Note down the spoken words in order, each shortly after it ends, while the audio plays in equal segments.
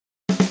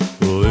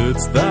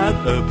It's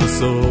that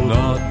episode,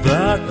 not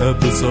that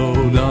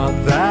episode,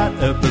 not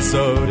that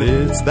episode.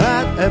 It's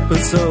that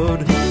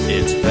episode.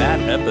 It's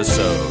that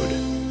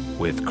episode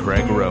with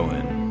Craig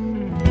Rowan.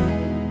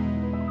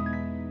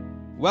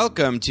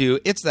 Welcome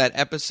to It's That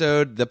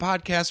Episode, the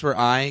podcast where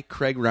I,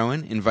 Craig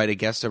Rowan, invite a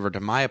guest over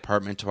to my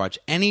apartment to watch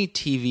any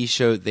TV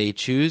show they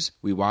choose.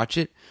 We watch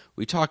it,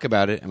 we talk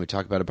about it, and we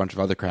talk about a bunch of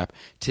other crap.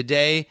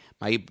 Today,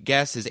 my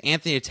guest is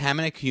Anthony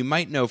Atamanuik, who you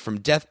might know from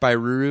Death by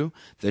Ruru,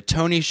 The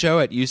Tony Show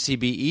at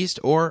UCB East,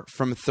 or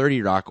from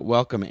 30 Rock.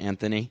 Welcome,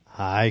 Anthony.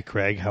 Hi,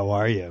 Craig. How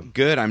are you?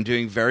 Good. I'm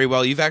doing very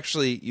well.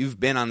 You've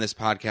been on this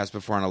podcast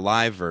before on a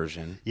live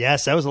version.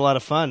 Yes, that was a lot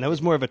of fun. That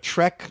was more of a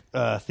Trek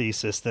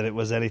thesis than it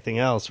was anything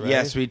else, right?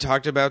 Yes, we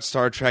talked about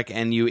Star Trek,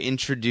 and you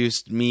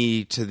introduced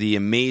me to the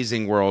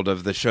amazing world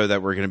of the show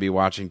that we're going to be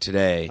watching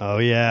today. Oh,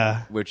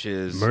 yeah. Which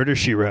is Murder,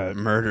 She Wrote.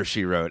 Murder,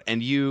 She Wrote.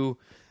 And you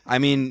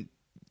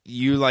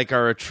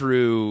are a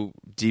true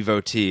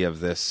devotee of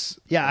this.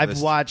 Yeah,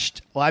 I've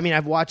watched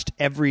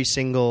every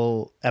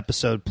single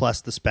episode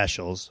plus the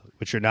specials,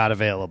 which are not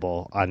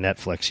available on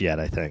Netflix yet,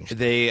 I think.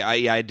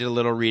 I did a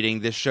little reading.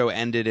 This show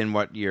ended in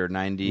what year?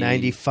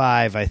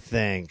 95, I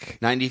think.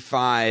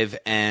 95,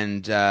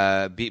 and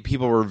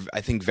people were,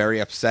 I think, very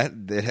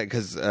upset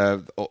because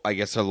I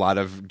guess a lot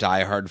of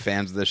diehard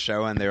fans of the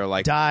show, and they were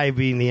like... Die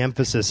being the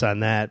emphasis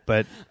on that,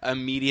 but...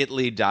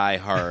 Immediately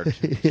diehard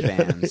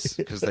fans,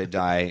 because they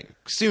die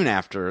soon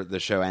after the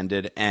show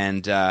ended,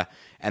 and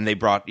they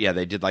brought,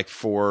 they did like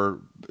 4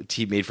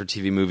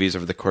 made-for-TV movies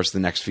over the course of the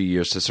next few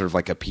years to sort of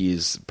like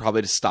appease,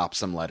 probably to stop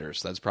some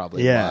letters. That's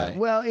probably why.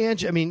 Well,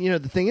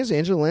 the thing is,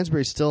 Angela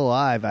Lansbury's still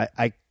alive.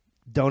 I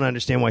don't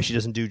understand why she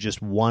doesn't do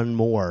just one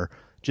more.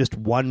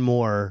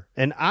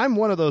 And I'm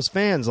one of those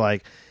fans,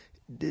 like,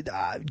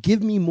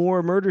 give me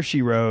more Murder,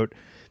 She Wrote,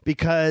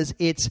 because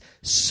it's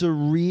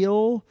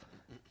surreal,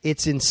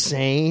 it's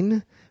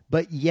insane,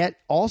 but yet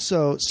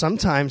also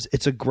sometimes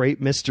it's a great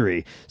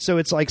mystery. So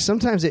it's like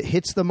sometimes it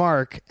hits the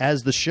mark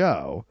as the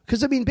show.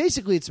 Because,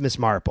 basically it's Miss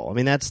Marple.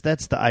 That's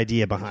the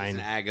idea behind...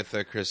 It's an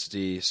Agatha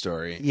Christie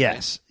story.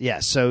 Yes, right?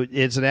 Yes. So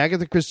it's an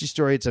Agatha Christie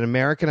story. It's an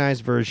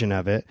Americanized version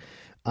of it.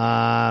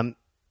 And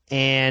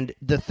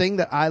the thing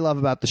that I love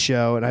about the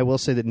show, and I will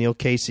say that Neil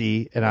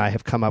Casey and I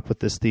have come up with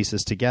this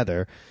thesis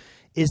together,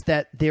 is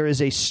that there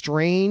is a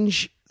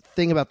strange...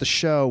 thing about the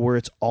show where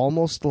it's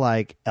almost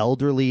like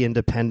elderly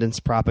independence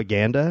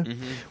propaganda,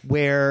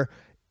 where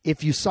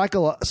if you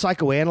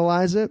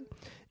psychoanalyze it,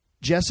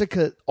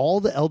 Jessica, all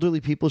the elderly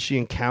people she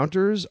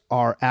encounters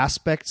are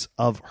aspects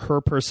of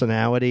her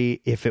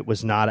personality if it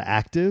was not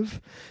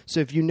active. So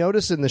if you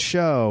notice in the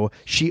show,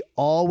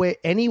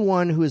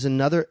 anyone who is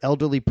another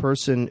elderly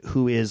person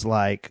who is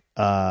like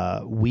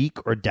weak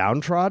or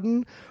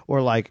downtrodden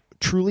or like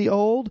truly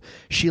old,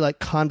 she like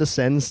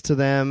condescends to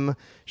them.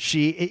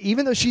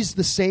 Even though she's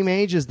the same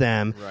age as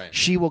them, right,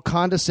 she will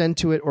condescend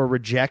to it or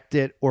reject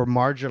it or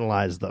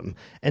marginalize them.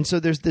 And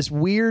so there's this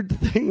weird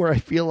thing where I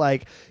feel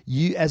like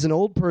you, as an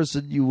old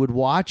person, you would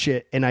watch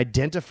it and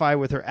identify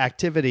with her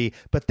activity,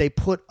 but they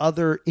put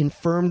other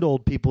infirmed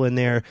old people in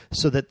there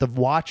so that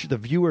the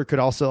viewer could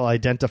also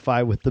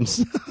identify with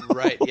themselves.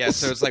 Right, yeah.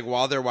 So it's like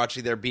while they're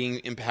watching, they're being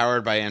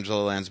empowered by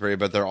Angela Lansbury,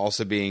 but they're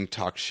also being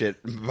talked shit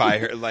by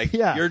her. Like,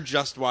 You're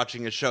just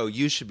watching a show.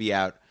 You should be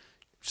out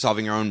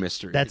solving your own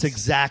mysteries. That's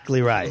exactly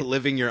right.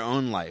 Living your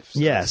own life. So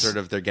yes. Sort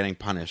of they're getting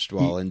punished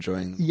while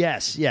enjoying.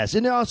 Yes.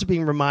 And they're also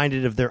being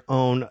reminded of their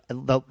own,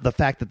 the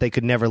fact that they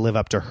could never live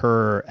up to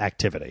her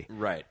activity.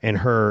 Right. And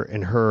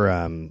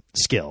her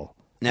skill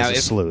now, as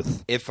a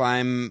sleuth. If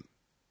I'm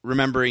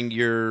remembering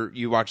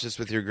you watched this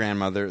with your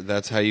grandmother,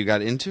 that's how you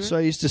got into it? So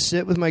I used to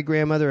sit with my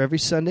grandmother every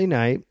Sunday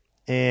night,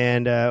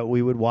 and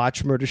we would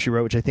watch Murder, She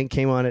Wrote, which I think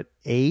came on at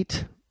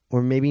 8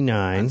 or maybe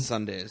 9.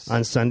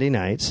 On Sunday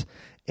nights.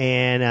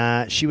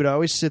 And she would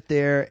always sit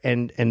there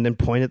and then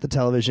point at the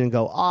television and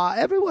go,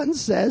 everyone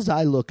says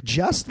I look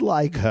just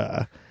like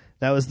her.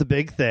 That was the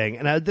big thing.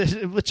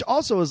 And which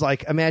also was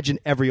like, imagine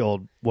every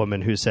old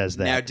woman who says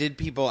that. Now, did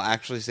people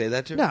actually say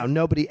that to her? No,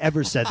 nobody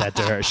ever said that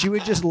to her. She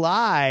would just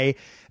lie.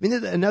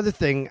 Another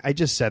thing, I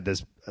just said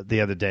this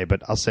the other day,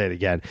 but I'll say it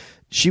again.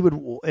 She would,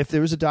 if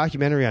there was a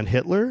documentary on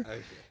Hitler...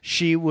 Okay.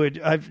 She would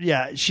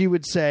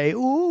say,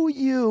 "Ooh,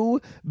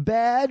 you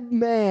bad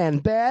man,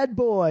 bad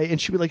boy," and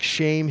she would like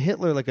shame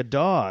Hitler like a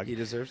dog. He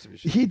deserves to be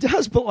shamed. He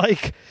does,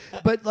 but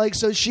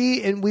so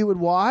she and we would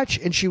watch,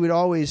 and she would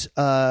always,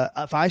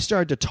 if I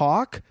started to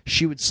talk,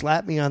 she would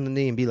slap me on the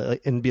knee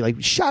and be like,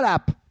 "Shut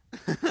up."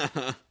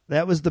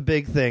 That was the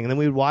big thing. And then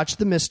we would watch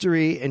the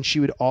mystery, and she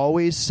would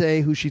always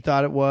say who she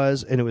thought it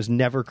was, and it was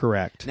never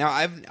correct. Now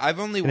I've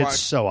only watched.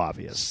 It's so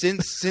obvious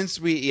since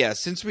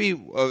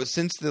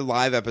the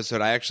live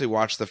episode. I actually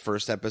watched the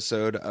first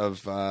episode or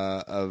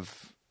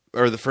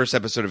the first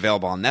episode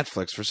available on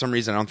Netflix. For some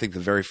reason, I don't think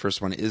the very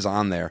first one is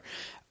on there.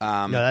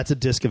 No, that's a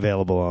disc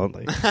available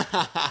only.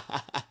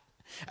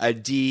 a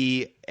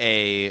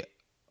DAO.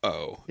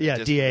 Yeah,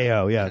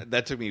 DAO, yeah.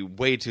 That took me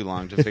way too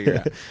long to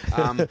figure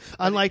out.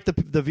 Unlike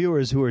the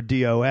viewers who are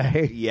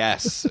DOA.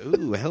 Yes.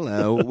 Ooh,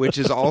 hello. Which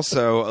is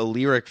also a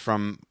lyric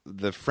from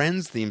the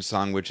Friends theme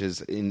song, which is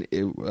in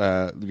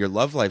Your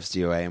Love Life's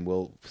DOA, and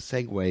we'll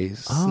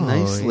segue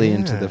nicely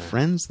into the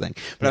Friends thing.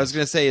 But I was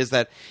going to say is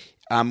that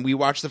we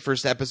watched the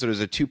first episode as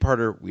a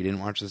two-parter. We didn't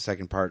watch the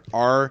second part.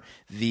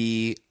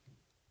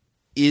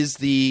 Is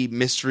the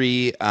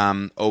mystery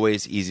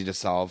always easy to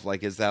solve?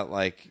 Like, is that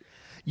like...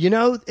 You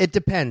know, it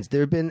depends. There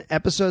have been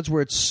episodes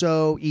where it's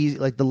so easy,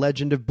 like The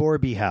Legend of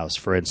Borby House,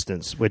 for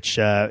instance, which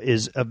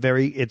is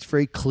it's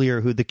very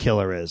clear who the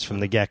killer is from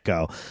the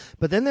get-go.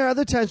 But then there are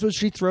other times when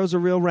she throws a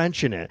real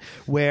wrench in it,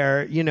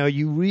 where, you know,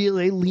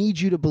 they lead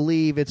you to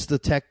believe it's the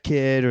tech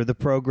kid or the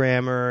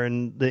programmer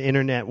and the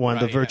internet one,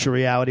 the virtual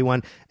reality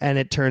one, and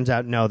it turns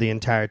out, no, the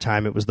entire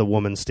time it was the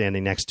woman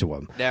standing next to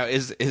him. Now,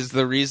 is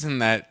the reason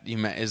that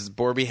is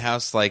Borby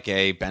House like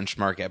a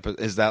benchmark episode?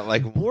 Is that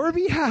like...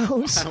 Borby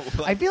House?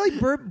 I feel like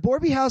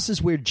Borby House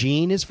is where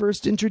Jean is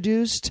first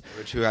introduced.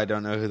 Which I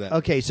don't know who that is.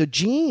 Okay, so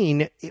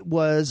Jean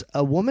was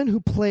a woman who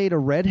played a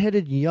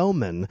redheaded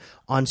yeoman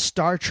on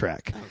Star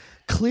Trek. Oh.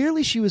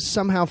 Clearly, she was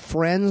somehow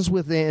friends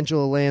with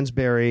Angela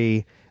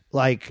Lansbury,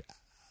 like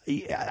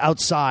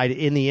outside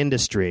in the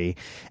industry,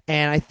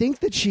 and I think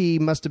that she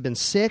must have been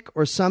sick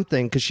or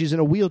something because she's in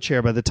a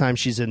wheelchair by the time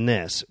she's in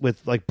this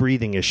with like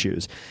breathing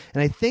issues.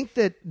 And I think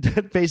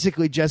that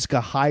basically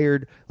Jessica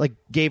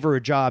gave her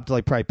a job to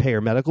like probably pay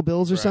her medical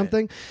bills or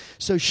something.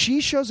 So she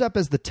shows up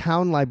as the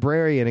town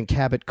librarian in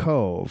Cabot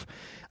Cove.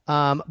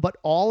 But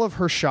all of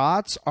her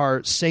shots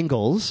are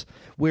singles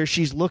where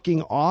she's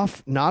looking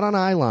off, not on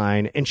eye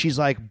line, and she's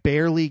like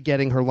barely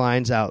getting her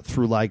lines out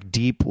through like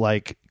deep,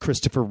 like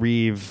Christopher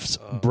Reeve's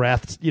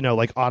breaths, you know,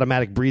 like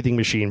automatic breathing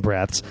machine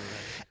breaths.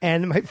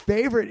 And my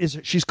favorite is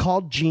she's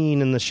called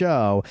Jean in the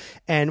show,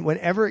 and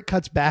whenever it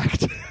cuts back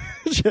to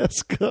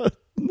Jessica,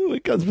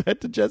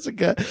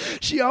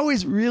 she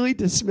always really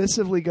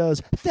dismissively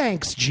goes,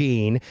 "Thanks,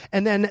 Jean,"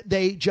 and then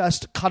they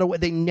just cut away.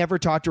 They never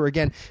talk to her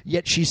again,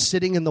 yet she's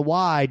sitting in the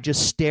wide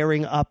just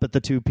staring up at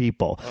the two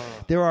people.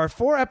 There are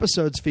 4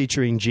 episodes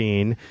featuring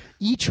Jean,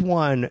 each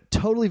one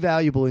totally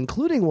valuable,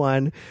 including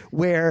one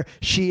where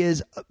she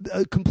is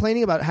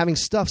complaining about having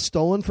stuff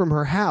stolen from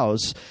her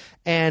house.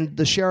 And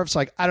the sheriff's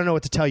like, "I don't know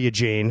what to tell you,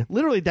 Jean."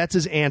 Literally, that's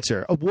his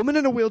answer. A woman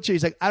in a wheelchair,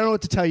 he's like, "I don't know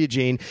what to tell you,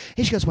 Jean."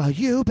 And she goes, "Well,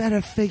 you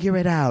better figure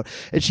it out."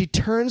 And she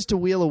turns to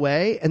wheel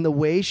away, and the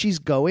way she's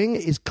going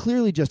is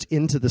clearly just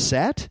into the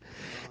set.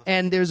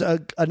 And there's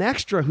an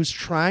extra who's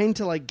trying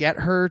to like get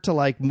her to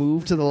like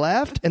move to the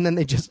left, and then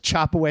they just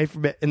chop away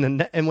from it.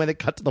 And when they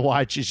cut to the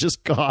wide, she's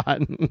just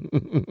gone.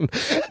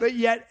 But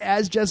yet,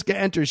 as Jessica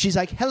enters, she's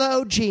like,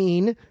 "Hello,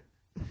 Jean."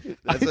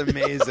 That's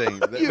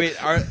amazing. Wait,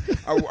 are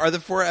the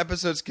 4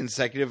 episodes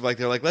consecutive? Like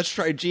they're like, let's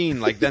try Jean.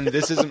 Like then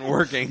this isn't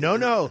working.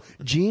 No.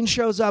 Jean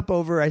shows up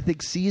over I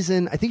think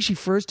she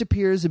first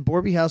appears in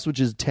Borby House, which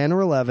is 10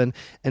 or 11,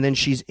 and then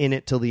she's in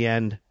it till the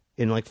end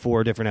in like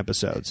 4 different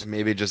episodes.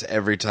 Maybe just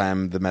every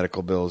time the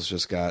medical bills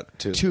just got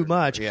too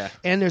much. Yeah.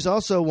 And there's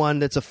also one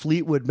that's a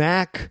Fleetwood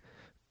Mac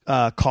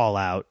call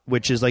out,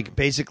 which is like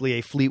basically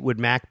a Fleetwood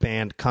Mac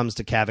band comes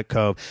to Cabot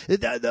Cove.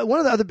 One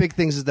of the other big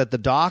things is that the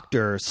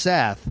doctor,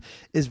 Seth,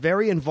 is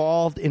very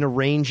involved in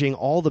arranging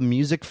all the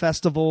music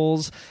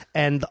festivals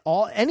and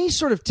any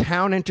sort of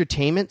town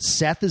entertainment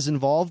Seth is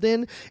involved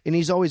in, and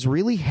he's always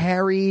really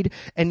harried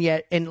and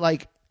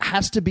like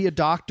has to be a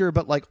doctor,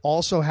 but like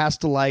also has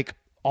to like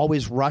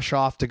always rush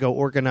off to go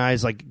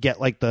organize, like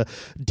get like the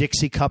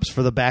Dixie cups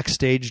for the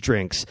backstage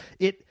drinks.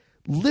 It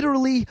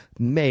literally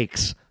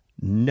makes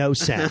no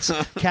sense.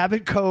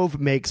 Cabot Cove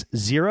makes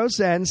 0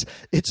 sense.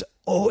 It's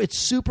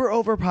super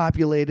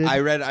overpopulated. I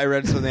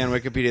read something on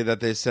Wikipedia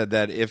that they said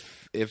that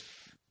if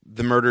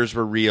the murders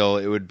were real,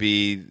 it would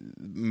be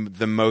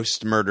the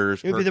most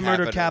murders. It would be the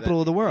murder capital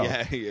of the world.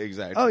 Yeah,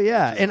 exactly. Oh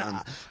yeah, and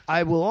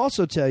I will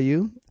also tell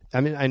you.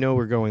 I mean, I know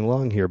we're going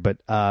long here, but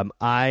when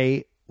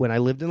I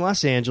lived in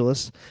Los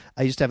Angeles,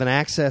 I used to have an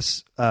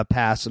access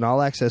pass, an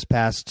all access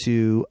pass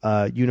to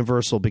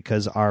Universal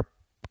because our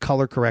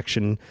color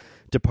correction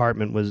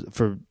department was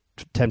for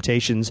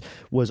Temptations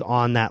was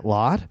on that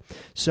lot.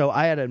 So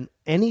I had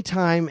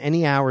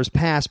any hours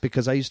pass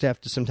because I used to have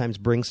to sometimes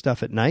bring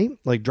stuff at night,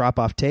 like drop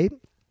off tape.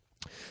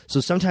 So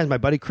sometimes my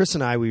buddy Chris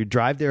and we would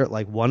drive there at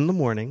like 1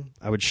 a.m.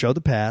 I would show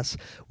the pass.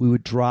 We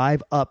would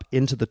drive up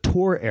into the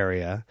tour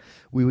area.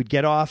 We would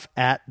get off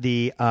at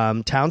the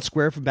town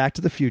square from Back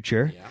to the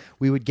Future. Yeah.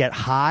 We would get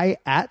high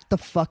at the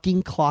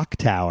fucking clock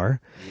tower.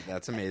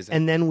 That's amazing.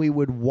 And then we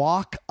would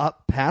walk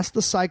up past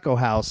the Psycho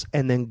House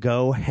and then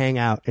go hang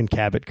out in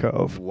Cabot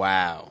Cove.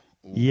 Wow.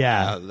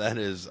 Yeah. Wow, that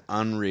is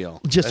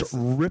unreal. Just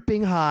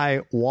ripping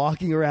high,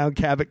 walking around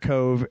Cabot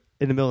Cove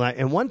in the middle of the night.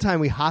 And one time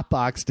we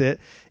hotboxed it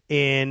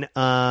in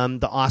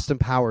the Austin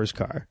Powers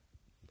car.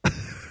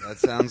 That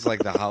sounds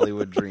like the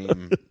Hollywood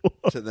dream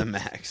to the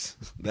max.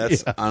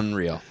 That's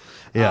unreal.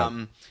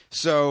 Yeah.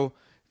 So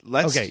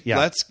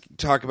let's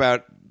talk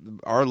about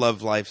Our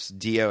Love Life's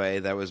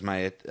DOA. That was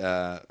my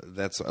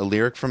that's a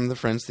lyric from the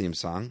Friends theme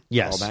song.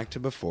 Yes. All back to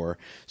before.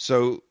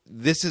 So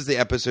this is the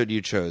episode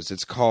you chose.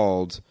 It's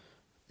called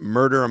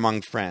Murder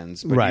Among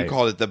Friends, but Right. you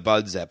called it the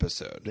Buds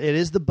episode. It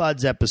is the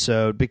Buds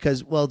episode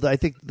because, well, I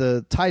think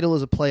the title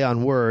is a play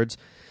on words,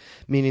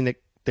 meaning that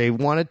they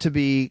wanted to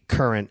be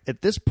current.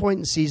 At this point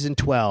in season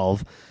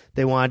 12,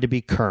 they wanted to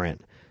be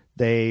current.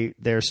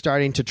 They're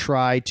starting to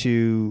try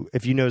to,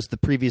 if you notice the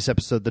previous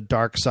episode, The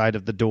Dark Side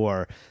of the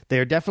Door,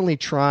 they're definitely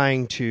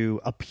trying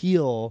to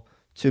appeal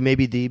to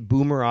maybe the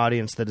boomer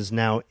audience that is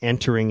now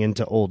entering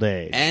into old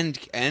age. And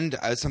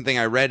something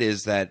I read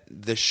is that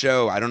the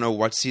show, I don't know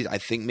what season, I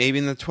think maybe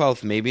in the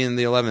 12th, maybe in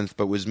the 11th,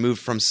 but was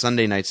moved from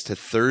Sunday nights to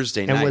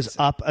Thursday nights. And was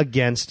up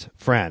against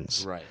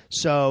Friends. Right.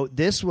 So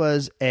this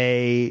was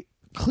a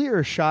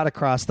clear shot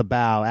across the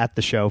bow at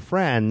the show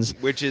Friends.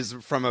 Which is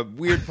from a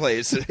weird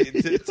place.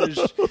 It's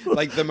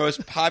like the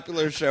most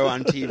popular show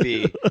on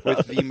TV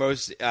with the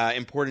most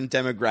important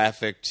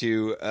demographic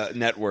to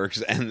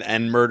networks,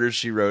 and Murder,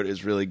 She Wrote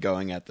is really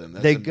going at them.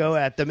 They go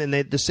at them, and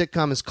the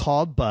sitcom is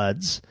called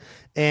Buds.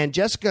 And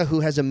Jessica, who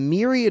has a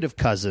myriad of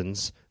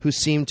cousins who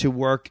seem to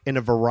work in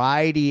a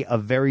variety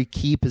of very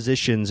key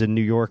positions in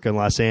New York and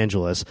Los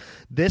Angeles,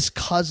 this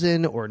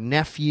cousin or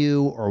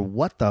nephew or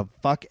what the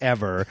fuck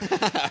ever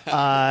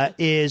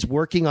is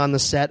working on the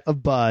set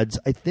of Buds.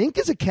 I think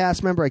as a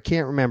cast member, I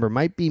can't remember.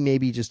 Might be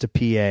maybe just a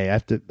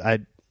PA. I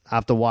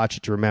have to watch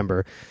it to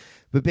remember.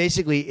 But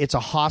basically, it's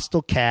a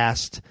hostile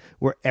cast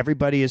where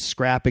everybody is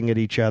scrapping at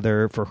each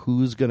other for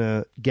who's going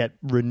to get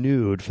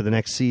renewed for the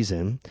next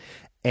season.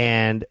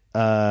 And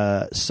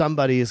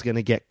somebody is going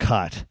to get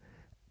cut,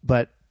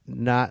 but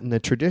not in the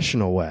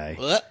traditional way.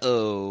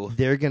 Uh-oh.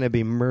 They're going to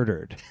be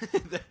murdered.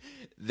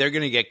 They're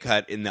going to get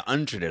cut in the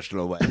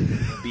untraditional way,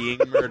 being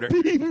murdered.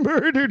 Being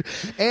murdered.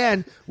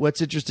 And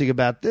what's interesting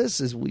about this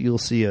is you'll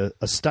see a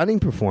stunning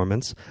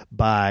performance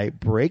by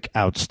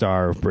breakout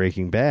star of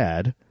Breaking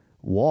Bad,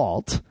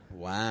 Walt.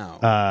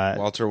 Wow.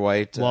 Walter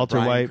White,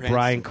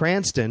 Bryan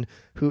Cranston,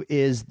 who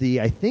is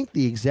I think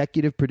the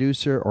executive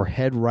producer or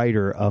head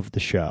writer of the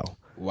show.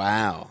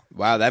 Wow.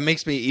 That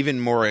makes me even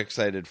more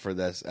excited for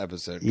this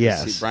episode. 'Cause,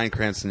 Yes. Bryan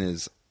Cranston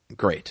is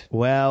great.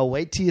 Well,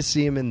 wait till you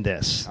see him in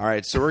this. All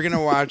right, so we're going to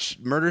watch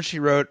Murder, She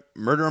Wrote,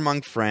 Murder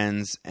Among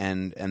Friends,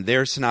 and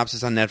their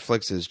synopsis on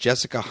Netflix is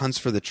Jessica hunts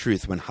for the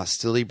truth when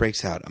hostility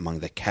breaks out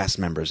among the cast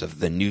members of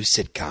the new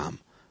sitcom,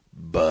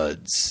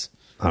 Buds.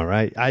 All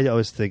right.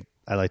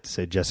 I like to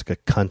say Jessica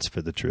cunts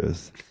for the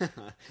truth.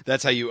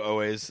 That's how you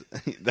always,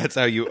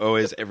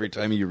 every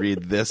time you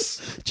read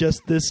this,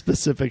 Just this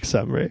specific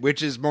summary.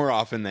 which is more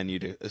often than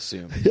you'd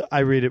assume. I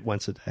read it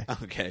once a day.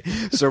 Okay,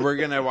 so we're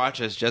going to watch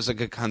as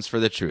Jessica cunts for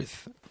the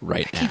truth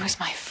right Ricky now. was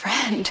my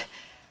friend.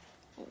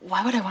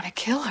 Why would I want to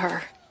kill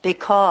her?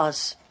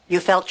 Because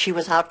you felt she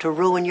was out to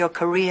ruin your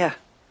career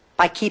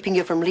by keeping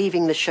you from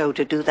leaving the show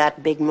to do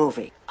that big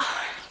movie.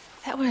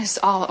 That was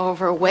all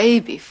over way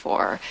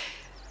before.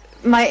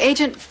 My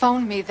agent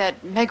phoned me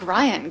that Meg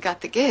Ryan got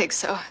the gig,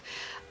 so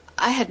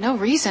I had no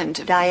reason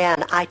to...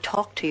 Diane, I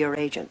talked to your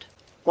agent.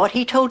 What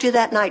he told you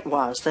that night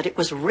was that it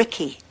was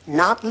Ricky,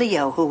 not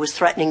Leo, who was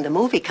threatening the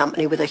movie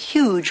company with a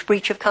huge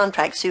breach of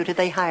contract suit if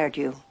they hired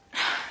you.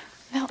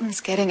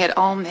 Milton's getting it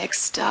all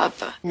mixed up.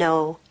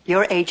 No,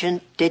 your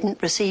agent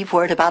didn't receive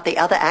word about the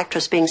other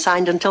actress being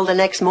signed until the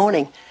next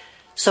morning.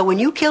 So when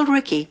you killed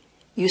Ricky,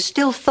 you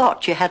still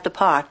thought you had the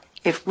part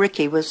if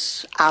Ricky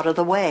was out of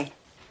the way.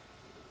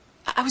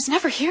 I was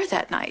never here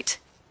that night.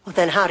 Well,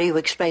 then how do you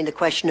explain the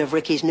question of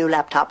Ricky's new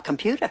laptop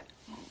computer?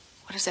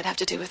 What does that have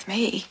to do with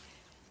me?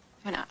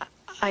 I mean,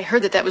 I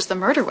heard that was the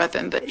murder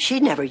weapon, but... She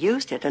never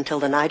used it until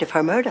the night of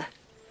her murder.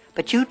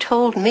 But you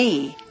told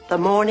me the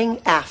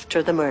morning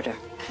after the murder.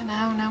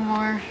 No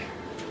more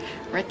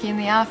Ricky in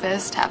the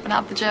office tapping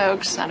out the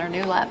jokes on her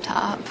new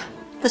laptop.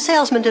 The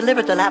salesman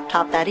delivered the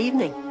laptop that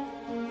evening.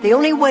 The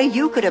only way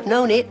you could have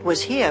known it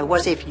was here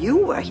was if you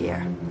were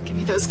here. Give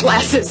me those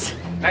glasses.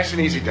 Nice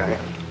and easy, Diane.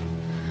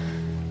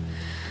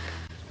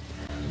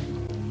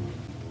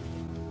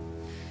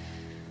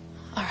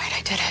 All right,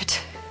 I did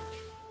it.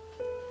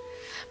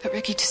 But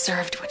Ricky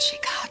deserved what she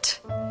got.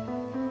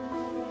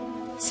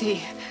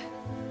 See,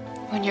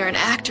 when you're an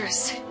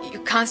actress, you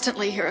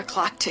constantly hear a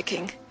clock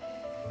ticking.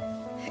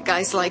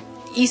 Guys like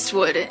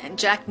Eastwood and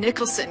Jack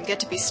Nicholson get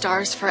to be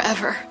stars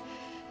forever.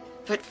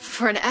 But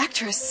for an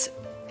actress,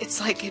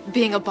 it's like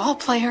being a ball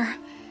player.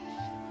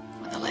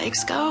 When the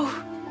legs go,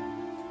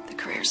 the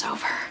career's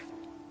over.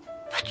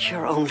 But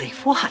you're only,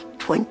 what,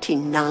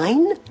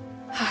 29?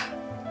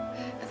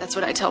 That's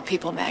what I tell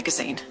People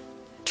magazine.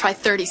 Try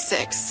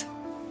 36.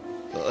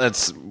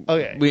 That's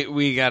Okay.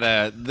 We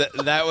gotta.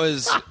 That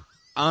was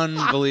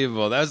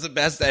unbelievable. That was the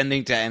best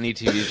ending to any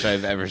TV show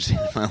I've ever seen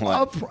in my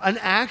life. An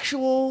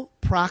actual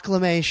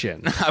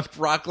proclamation. A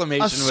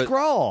proclamation. A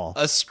scroll.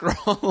 A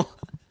scroll.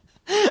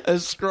 A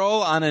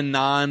scroll on a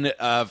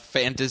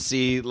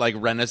non-fantasy like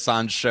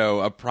Renaissance show.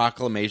 A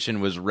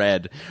proclamation was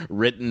read,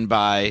 written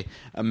by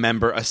a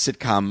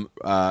sitcom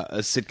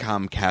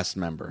cast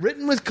member.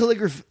 Written with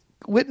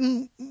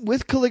written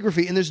with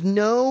calligraphy, and there's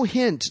no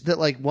hint that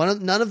like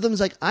none of them's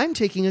like, I'm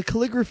taking a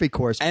calligraphy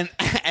course.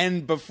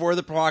 And before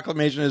the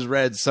proclamation is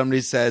read,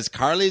 somebody says,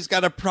 Carly's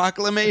got a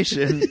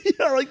proclamation.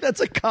 Yeah, like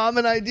that's a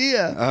common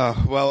idea.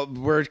 Oh, well,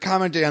 we're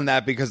commenting on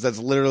that because that's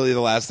literally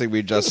the last thing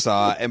we just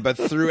saw. But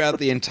throughout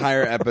the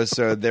entire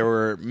episode, there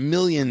were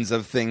millions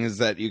of things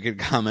that you could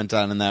comment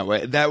on in that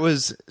way. That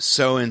was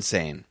so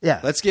insane. Yeah.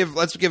 Let's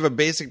give a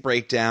basic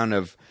breakdown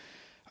of,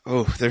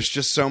 there's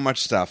just so much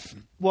stuff.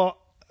 Well,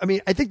 I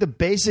mean, I think the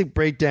basic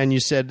breakdown you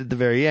said at the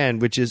very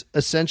end, which is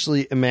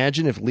essentially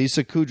imagine if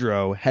Lisa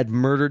Kudrow had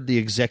murdered the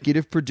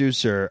executive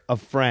producer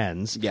of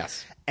Friends.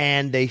 Yes.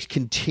 And they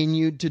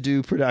continued to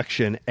do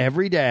production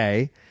every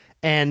day,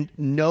 and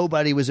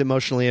nobody was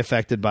emotionally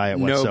affected by it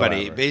whatsoever.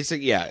 Nobody. They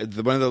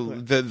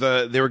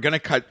were going to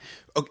cut.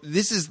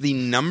 This is the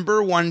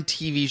 #1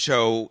 TV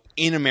show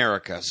in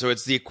America, so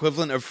it's the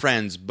equivalent of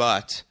Friends,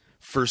 but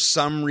for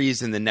some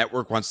reason, the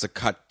network wants to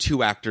cut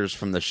 2 actors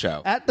from the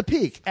show. At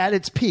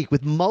its peak,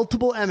 with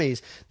multiple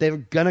Emmys, they were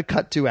going to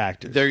cut 2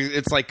 actors.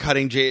 It's like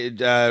cutting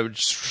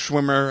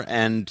Schwimmer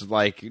and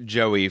like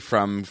Joey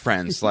from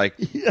Friends, like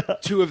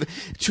two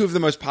of the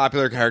most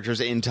popular characters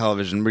in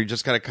television. We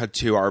just got to cut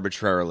 2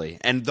 arbitrarily,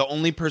 and the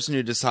only person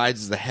who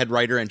decides is the head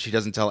writer, and she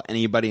doesn't tell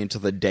anybody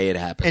until the day it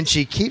happens. And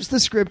she keeps the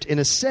script in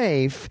a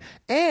safe,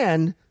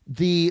 and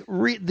the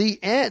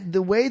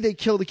way they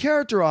kill the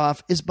character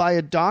off is by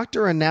a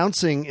doctor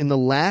announcing in the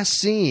last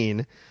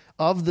scene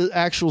of the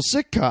actual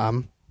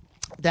sitcom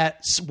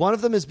that one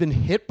of them has been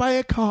hit by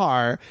a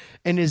car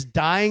and is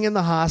dying in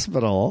the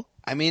hospital.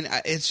 I mean,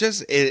 it's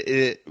just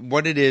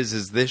what it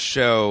is this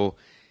show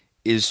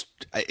is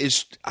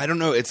I don't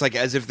know. It's like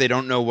as if they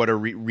don't know what a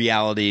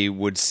reality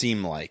would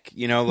seem like.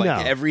 You know,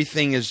 like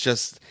everything is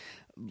just.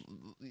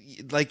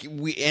 Like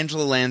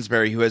Angela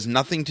Lansbury, who has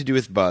nothing to do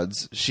with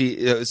Buds.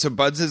 So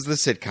Buds is the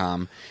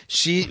sitcom.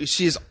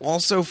 She's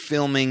also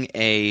filming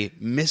a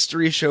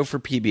mystery show for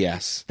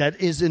PBS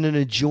that is in an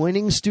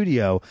adjoining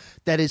studio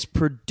that is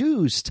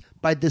produced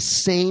by the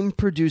same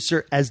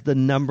producer as the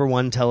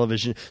 #1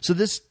 television. So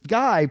this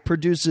guy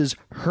produces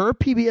her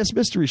PBS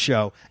mystery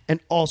show and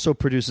also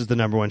produces the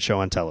 #1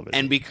 show on television.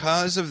 And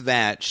because of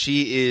that,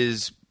 she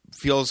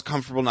feels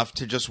comfortable enough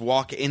to just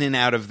walk in and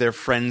out of their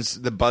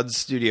friends, the Buds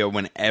studio,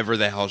 whenever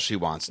the hell she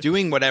wants,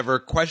 doing whatever,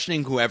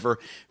 questioning whoever.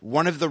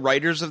 One of the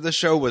writers of the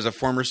show was a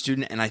former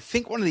student, and I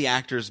think one of the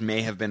actors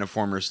may have been a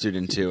former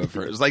student too of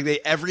hers. Like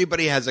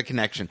everybody has a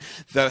connection.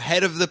 The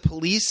head of the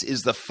police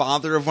is the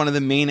father of one of the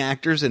main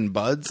actors in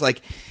Buds.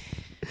 Like.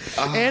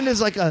 And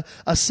is like a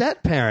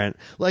set parent,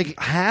 like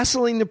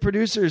hassling the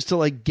producers to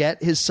like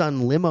get his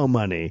son limo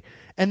money.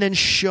 And then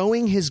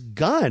showing his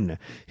gun,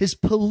 his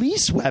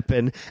police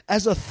weapon,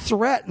 as a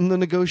threat in the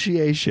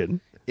negotiation.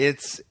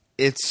 It's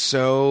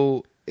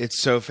so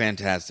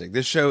fantastic.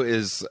 This show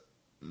is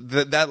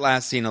that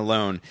last scene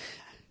alone.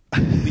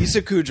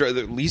 Lisa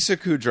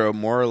Kudrow,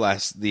 more or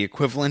less the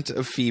equivalent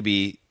of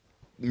Phoebe,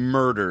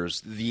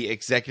 murders the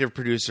executive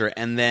producer,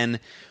 and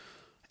then.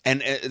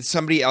 And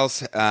somebody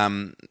else,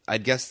 I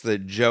guess the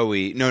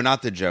Joey. No,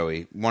 not the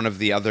Joey. One of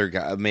the other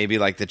guys, maybe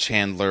like the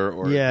Chandler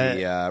or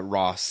the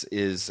Ross,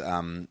 is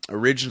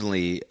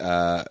originally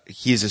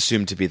he's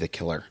assumed to be the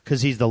killer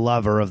because he's the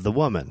lover of the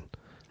woman.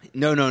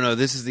 No.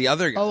 This is the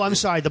other guy. Oh, I'm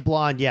sorry, the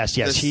blonde. Yes.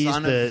 He's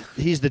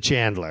the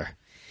Chandler.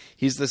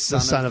 He's the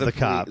son of the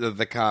cop.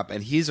 The cop,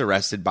 and he's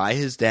arrested by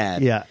his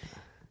dad. Yeah.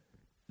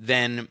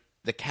 Then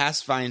the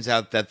cast finds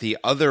out that the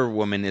other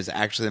woman is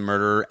actually the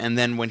murderer, and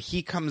then when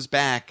he comes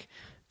back.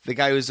 The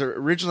guy who's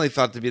originally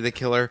thought to be the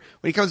killer,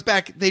 when he comes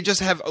back, they just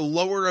have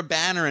lower a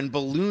banner and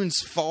balloons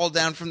fall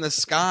down from the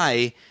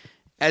sky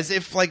as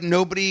if like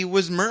nobody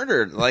was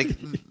murdered. Like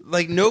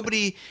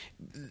nobody.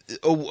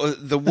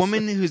 The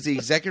woman who's the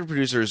executive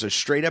producer is a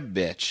straight up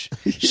bitch.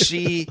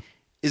 She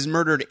is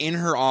murdered in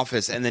her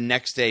office, and the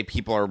next day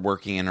people are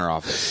working in her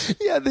office.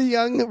 Yeah,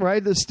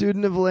 the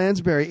student of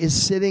Lansbury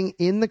is sitting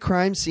in the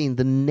crime scene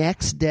the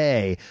next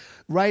day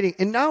writing.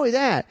 And not only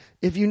that,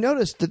 if you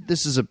notice that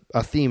this is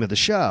a theme of the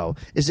show,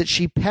 is that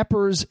she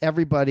peppers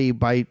everybody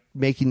by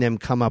making them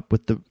come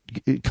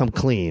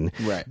clean.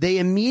 Right. They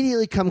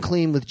immediately come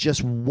clean with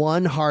just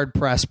one hard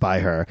press by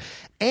her,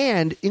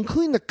 and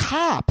including the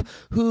cop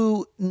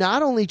who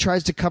not only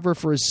tries to cover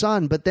for his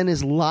son, but then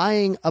is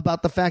lying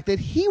about the fact that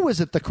he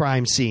was at the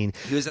crime scene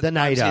the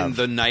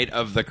night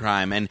of the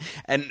crime. And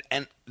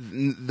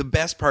the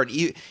best part,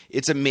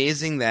 it's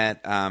amazing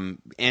that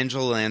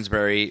Angela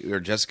Lansbury or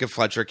Jessica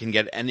Fletcher can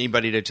get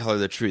anybody to tell her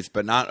the truth,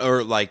 but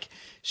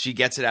she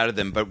gets it out of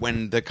them. But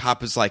when the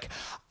cop is like,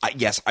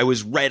 yes, I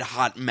was red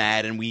hot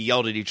mad and we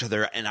yelled at each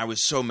other and I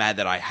was so mad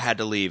that I had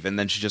to leave. And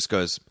then she just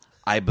goes,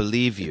 I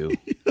believe you.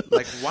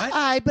 Like, what?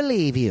 I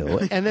believe you.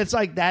 And it's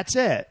like, that's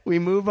it. We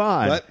move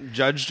on. But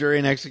judge, jury,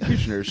 and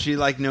executioner. She,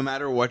 no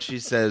matter what she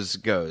says,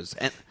 goes.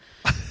 And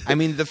I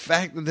mean, the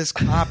fact that this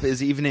cop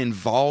is even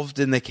involved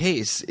in the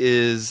case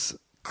is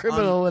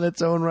criminal in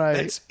its own right.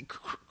 It's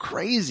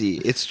crazy.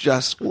 It's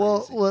just crazy.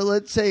 Well,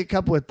 let's say a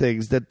couple of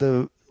things.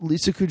 That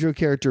Lisa Kudrow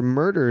character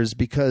murders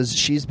because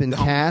she's been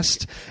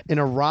cast in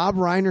a Rob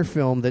Reiner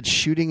film that's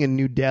shooting in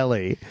New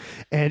Delhi,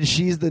 and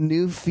she's the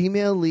new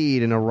female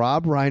lead in a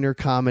Rob Reiner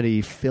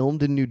comedy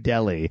filmed in New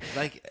Delhi.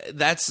 Like,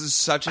 that's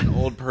such an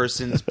old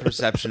person's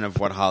perception of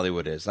what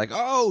Hollywood is. Like,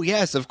 oh,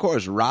 yes, of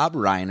course, Rob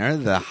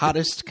Reiner, the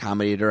hottest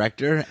comedy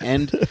director,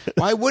 and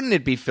why wouldn't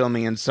it be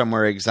filming in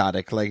somewhere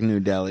exotic like New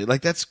Delhi?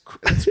 Like, that's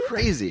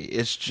crazy.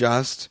 It's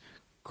just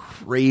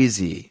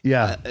crazy.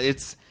 Yeah.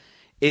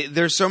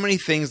 There's so many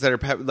things that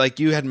are, like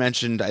you had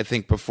mentioned, I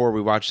think, before we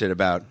watched it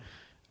about,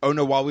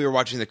 while we were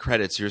watching the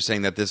credits, you were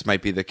saying that this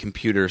might be the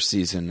computer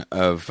season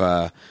of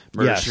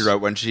Murder, She Wrote,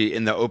 when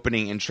in the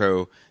opening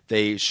intro,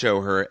 they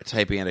show her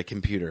typing at a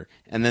computer.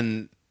 And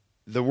then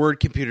the word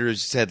computer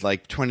is said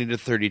like 20 to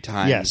 30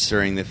 times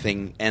during the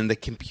thing. And the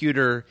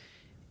computer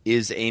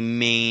is a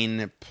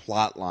main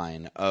plot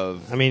line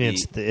of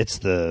it's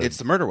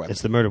the murder weapon.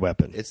 It's the murder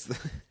weapon.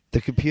 The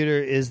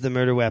computer is the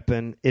murder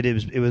weapon.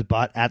 It was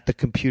bought at the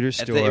computer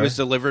store. It was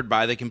delivered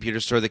by the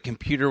computer store. The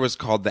computer was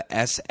called the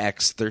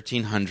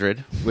SX1300,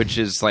 which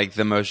is like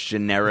the most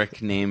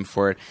generic name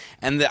for it.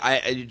 And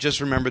I just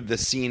remembered the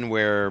scene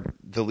where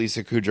the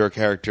Lisa Kudrow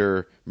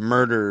character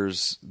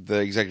murders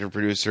the executive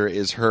producer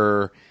is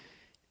her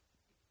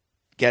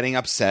getting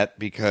upset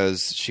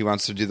because she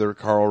wants to do the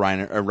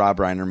Rob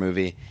Reiner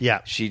movie.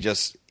 Yeah. She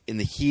just, in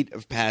the heat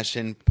of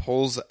passion,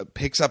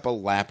 picks up a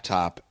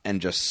laptop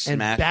and just and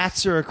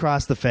bats her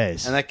across the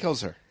face. And that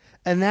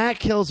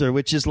kills her.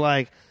 Which is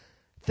like,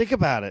 think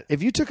about it.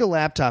 If you took a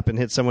laptop and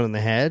hit someone in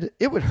the head,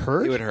 it would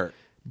hurt. It would hurt.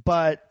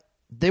 But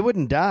they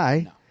wouldn't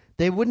die. No.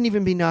 They wouldn't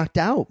even be knocked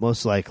out,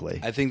 most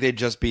likely. I think they'd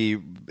just be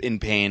in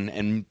pain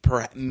and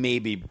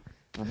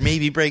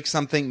maybe break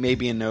something,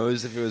 maybe a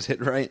nose if it was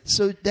hit right.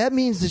 So that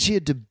means that she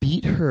had to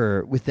beat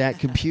her with that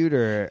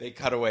computer. They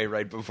cut away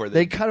right before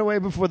they cut away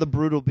before the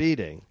brutal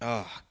beating.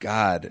 Oh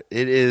God,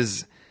 it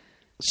is.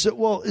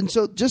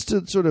 So just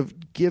to sort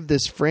of give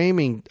this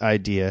framing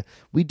idea,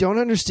 we don't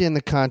understand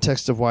the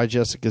context of why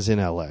Jessica's in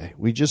L.A.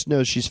 We just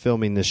know she's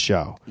filming this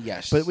show.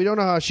 Yes. But we don't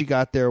know how she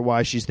got there,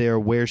 why she's there,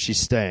 where she's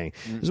staying.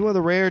 Mm-hmm. This is one of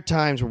the rare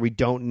times where we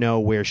don't know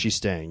where she's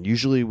staying.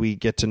 Usually we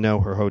get to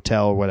know her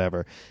hotel or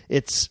whatever.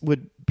 It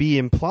would be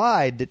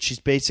implied that she's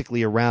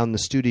basically around the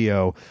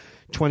studio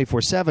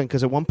 24/7,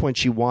 because at one point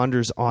she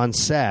wanders on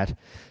set,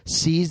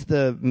 sees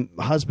the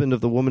husband of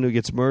the woman who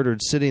gets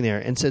murdered sitting there,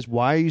 and says,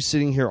 "Why are you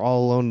sitting here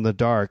all alone in the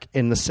dark?"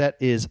 And the set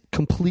is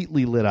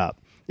completely lit up.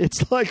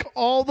 It's like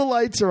all the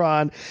lights are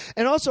on.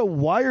 And also,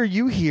 why are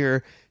you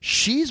here?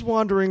 She's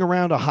wandering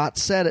around a hot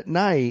set at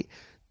night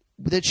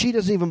that she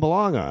doesn't even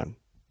belong on.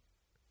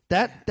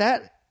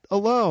 That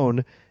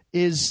alone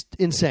is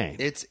insane.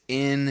 It's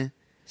insane.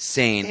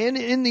 And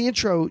in the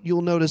intro,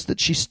 you'll notice that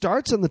she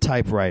starts on the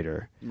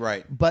typewriter.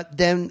 Right. But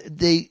then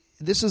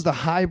this is the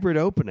hybrid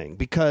opening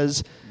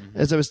because,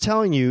 as I was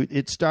telling you,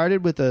 it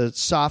started with a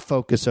soft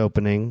focus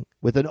opening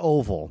with an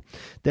oval.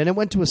 Then it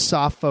went to a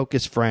soft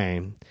focus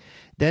frame.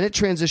 Then it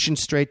transitioned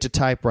straight to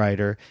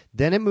typewriter.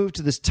 Then it moved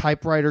to this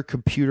typewriter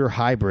computer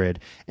hybrid.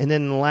 And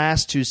then in the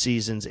last two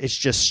seasons, it's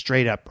just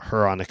straight up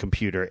her on a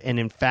computer. And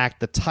in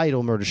fact, the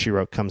title Murder, She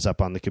Wrote comes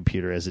up on the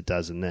computer as it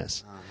does in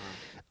this.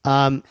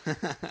 So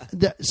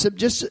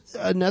just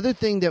another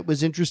thing that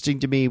was interesting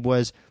to me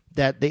was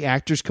that the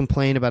actors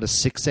complain about a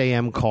 6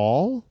 a.m.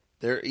 call.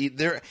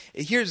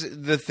 Here's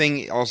the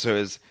thing also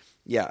is,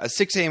 a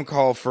 6 a.m.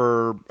 call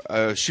for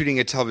shooting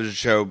a television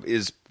show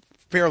is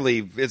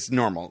it's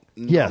normal.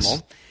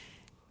 Yes.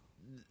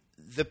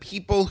 The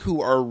people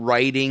who are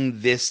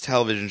writing this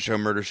television show,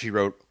 Murder, She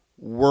Wrote,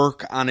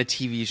 work on a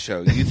TV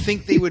show. You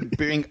think they would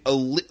bring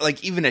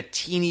even a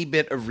teeny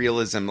bit of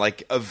realism,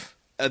 of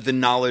the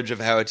knowledge of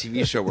how a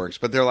TV show works,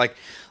 but they're like,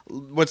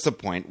 what's the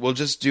point? We'll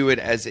just do it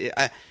as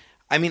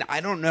I mean, I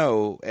don't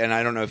know, and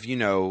I don't know if you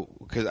know,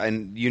 because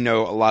you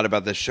know a lot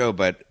about this show,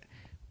 but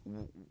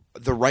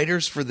the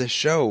writers for this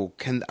show,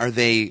 are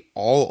they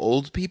all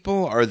old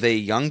people? Are they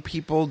young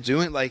people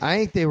doing I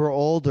think they were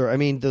older. I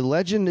mean, the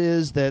legend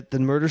is that the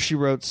Murder, She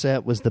Wrote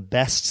set was the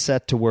best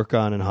set to work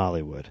on in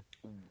Hollywood.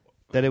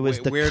 That it was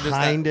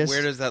kindest.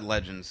 Where does that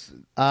legend?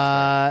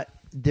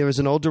 There was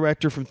an old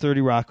director from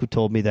 30 Rock who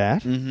told me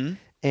that. Mm-hmm.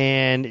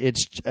 And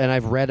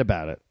I've read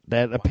about it,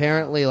 that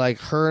apparently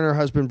her and her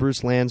husband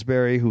Bruce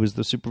Lansbury, who was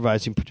the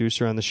supervising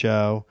producer on the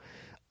show,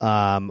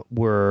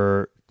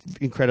 were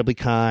incredibly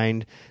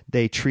kind.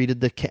 They treated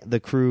the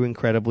crew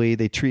incredibly.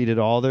 They treated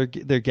all their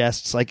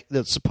guests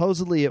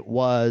supposedly it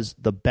was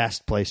the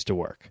best place to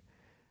work.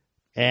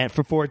 And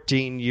for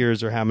 14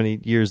 years or how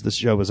many years the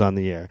show was on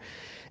the air.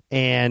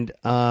 And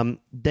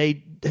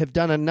they have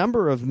done a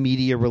number of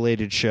media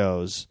related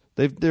shows.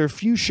 There are a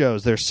few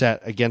shows they're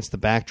set against the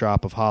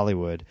backdrop of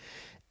Hollywood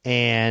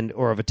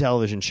or of a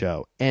television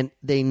show, and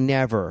they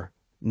never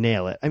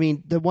nail it. I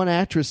mean, the one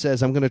actress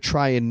says, "I'm going to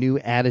try a new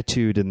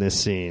attitude in this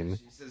scene."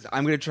 She says,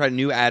 "I'm going to try a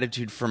new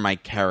attitude for my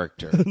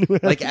character."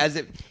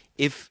 As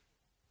if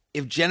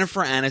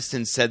Jennifer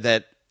Aniston said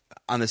that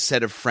on the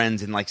set of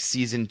Friends in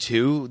season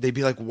 2, they'd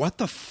be like, "What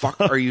the fuck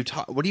are you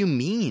talking? What do you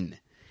mean?"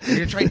 You're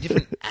going to try a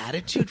different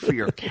attitude for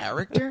your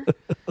character?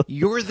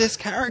 You're this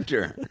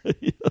character.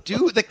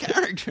 Do the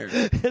character.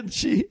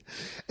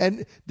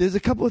 And there's a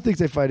couple of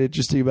things I find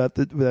interesting about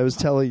what I was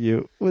telling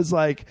you was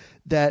like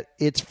that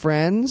it's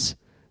Friends.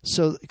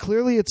 So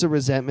clearly it's a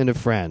resentment of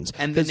Friends.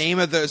 And the name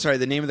of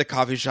the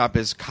coffee shop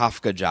is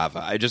Kafka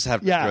Java. I just have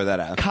to throw that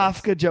out.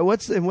 Kafka Java.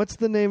 What's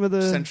the name of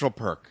the Central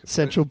Perk?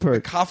 Central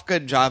Perk.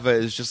 Kafka Java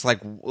is just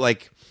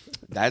like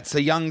that's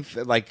a young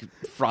like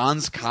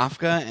Franz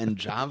Kafka and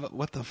Java.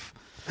 What the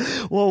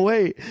Well,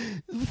 wait.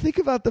 Think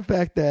about the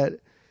fact that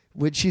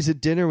when she's at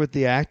dinner with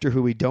the actor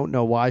who we don't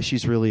know why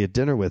she's really at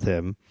dinner with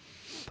him,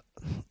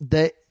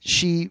 that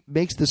she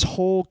makes this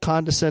whole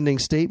condescending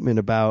statement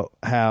about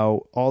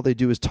how all they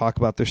do is talk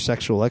about their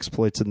sexual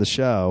exploits in the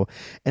show,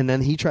 and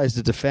then he tries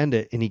to defend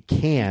it and he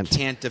can't. He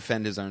can't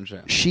defend his own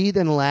show. She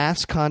then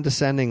laughs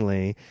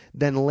condescendingly.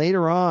 Then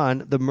later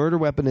on, the murder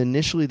weapon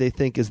initially they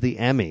think is the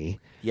Emmy.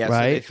 Yes,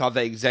 right? So they thought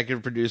the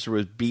executive producer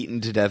was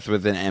beaten to death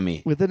with an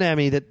Emmy. With an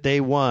Emmy that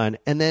they won.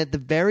 And then at the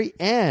very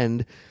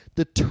end,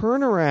 the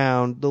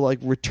turnaround, the like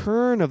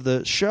return of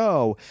the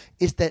show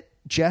is that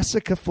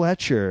Jessica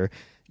Fletcher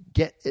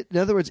in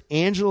other words,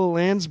 Angela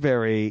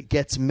Lansbury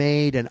gets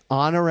made an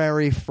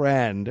honorary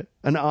friend,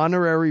 an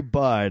honorary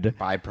bud.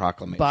 By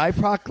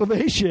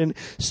proclamation.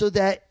 So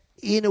that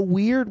in a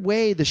weird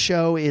way, the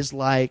show is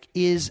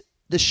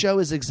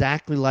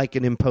exactly like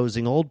an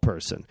imposing old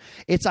person.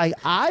 It's like,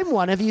 I'm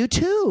one of you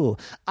too.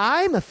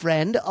 I'm a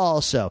friend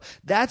also.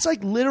 That's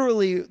like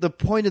literally the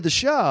point of the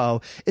show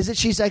is that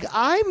she's like,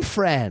 I'm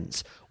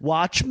Friends.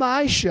 Watch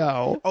my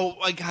show. Oh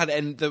my God.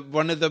 And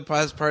one of the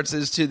best parts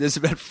is too, this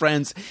about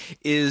Friends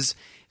is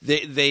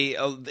they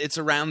it's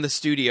around the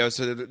studio.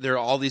 So there are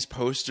all these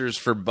posters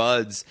for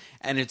Buds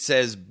and it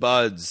says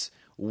Buds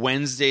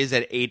Wednesdays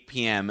at 8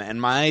 p.m. And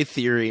my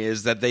theory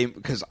is that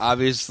because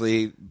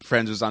obviously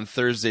Friends was on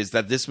Thursdays,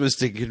 that this was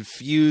to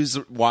confuse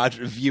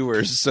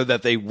viewers so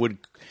that they would,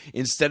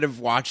 instead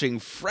of watching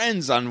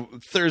Friends on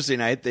Thursday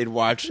night, they'd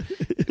watch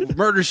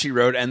Murder, She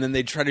Wrote, and then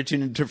they'd try to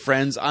tune into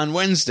Friends on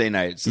Wednesday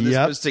night. So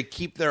this was to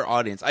keep their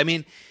audience. I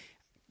mean,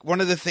 one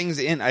of the things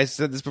I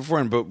said this before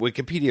in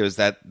Wikipedia is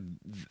that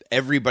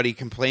everybody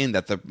complained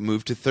that the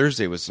move to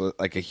Thursday was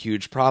like a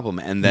huge problem.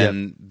 And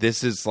then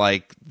this is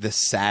like the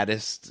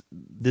saddest.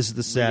 This is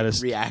the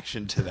saddest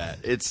reaction to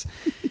that.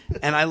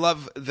 And I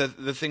love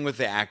the thing with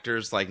the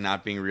actors like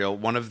not being real.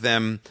 One of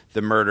them,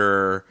 the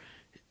murderer,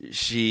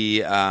 she,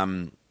 it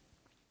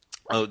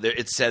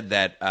said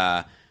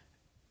that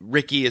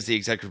Ricky is the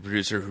executive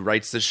producer who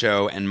writes the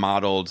show and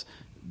modeled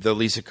the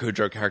Lisa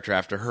Kudrow character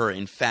after her.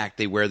 In fact,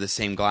 they wear the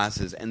same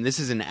glasses. And this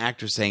is an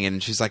actor saying it,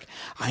 and she's like,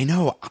 I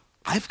know,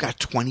 I've got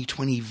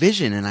 20/20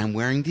 vision, and I'm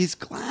wearing these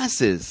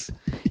glasses.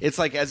 It's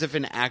like as if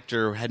an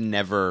actor had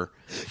never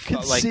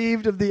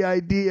conceived of the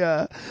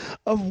idea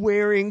of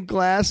wearing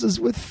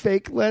glasses with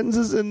fake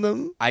lenses in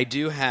them. I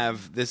do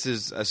have, this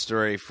is a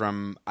story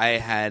from, I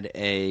had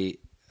a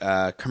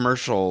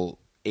commercial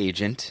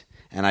agent,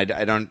 and I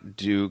don't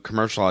do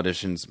commercial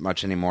auditions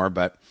much anymore,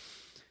 but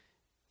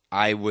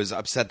I was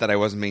upset that I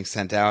wasn't being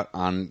sent out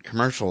on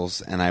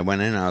commercials, and I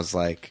went in and I was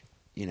like,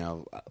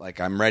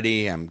 I'm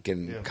ready. I'm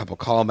getting a couple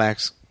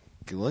callbacks.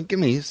 Give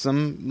me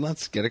some,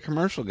 let's get a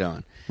commercial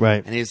going.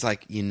 Right. And he's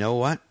like, you know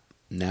what?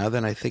 Now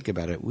that I think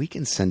about it, we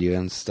can send you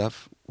in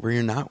stuff where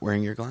you're not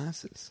wearing your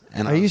glasses.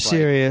 And Are you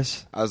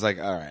serious? I was like,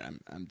 all right,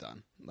 I'm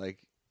done. Like,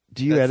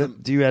 do you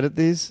edit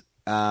these?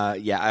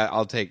 Yeah,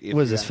 I'll take.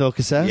 Was this Phil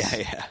Cassell?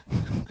 Yeah.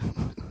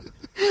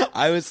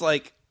 I was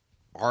like,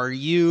 Are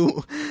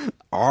you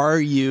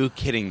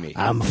kidding me?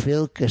 I'm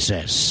Phil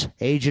Cassell,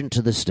 agent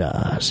to the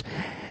stars.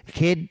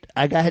 Kid,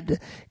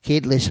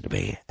 listen to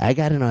me. I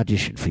got an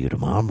audition for you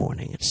tomorrow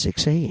morning at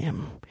 6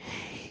 a.m.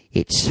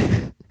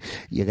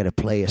 You're going to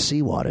play a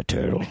seawater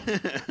turtle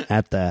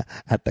at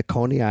the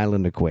Coney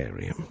Island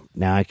Aquarium.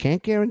 Now, I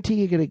can't guarantee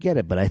you're going to get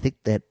it, but I think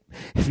that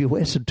if you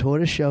wear some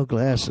tortoiseshell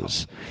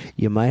glasses,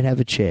 you might have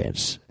a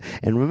chance.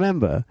 And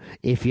remember,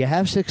 if you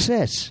have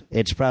success,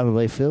 it's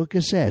probably Phil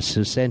Cassell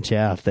who sent you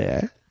out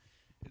there.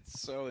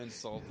 It's so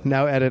insulting.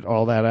 Now edit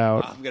all that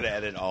out. I'm going to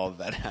edit all of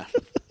that out.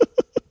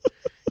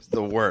 It's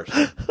the worst.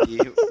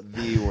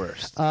 The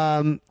worst.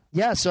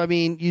 Yeah, so, I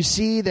mean, you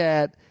see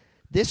that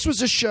this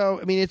was a show,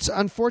 I mean, it's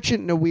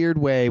unfortunate in a weird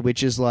way,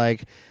 which is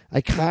like,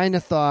 I kind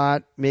of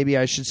thought maybe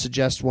I should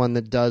suggest one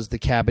that does the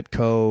Cabot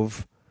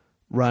Cove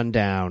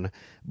rundown,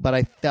 but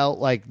I felt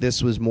like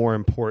this was more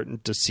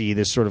important to see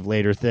this sort of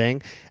later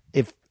thing.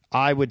 If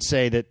I would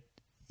say that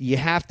you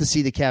have to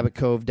see the Cabot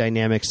Cove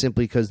dynamic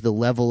simply because the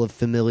level of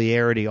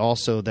familiarity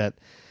also that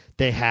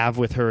they have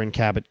with her in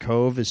Cabot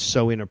Cove is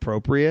so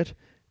inappropriate,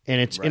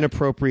 and it's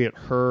inappropriate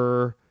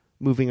her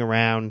moving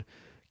around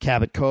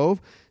Cabot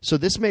Cove. So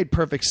this made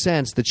perfect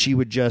sense that she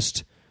would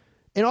just,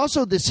 and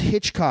also this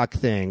Hitchcock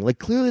thing, like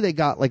clearly they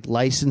got like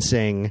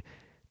licensing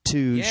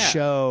to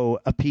show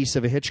a piece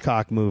of a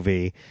Hitchcock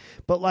movie,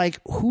 but like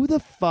who the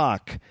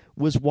fuck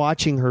was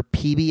watching her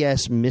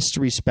PBS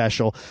mystery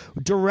special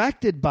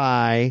directed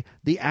by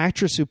the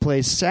actress who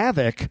plays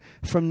Saavik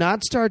from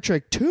not Star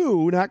Trek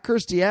 2, not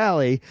Kirstie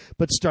Alley,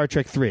 but Star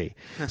Trek 3.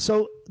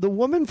 So the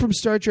woman from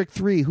Star Trek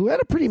 3, who had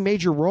a pretty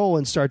major role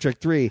in Star Trek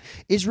 3,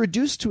 is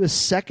reduced to a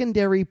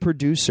secondary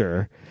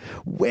producer.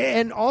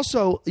 And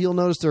also, you'll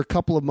notice there are a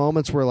couple of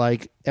moments where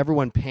like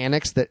everyone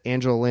panics that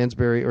Angela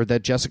Lansbury or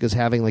that Jessica's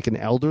having like an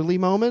elderly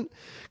moment.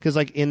 Because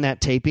like in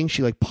that taping,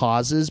 she like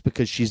pauses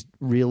because she's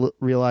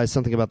realized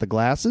something about the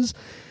glasses.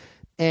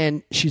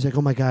 And she's like,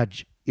 oh my God,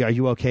 are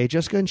you okay,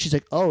 Jessica? And she's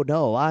like, oh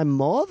no, I'm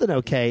more than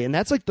okay. And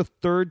that's like the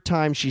third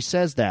time she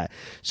says that.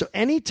 So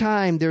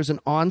anytime there's an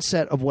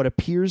onset of what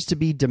appears to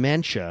be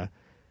dementia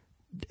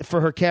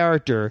for her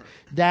character,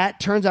 that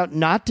turns out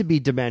not to be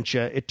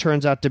dementia. It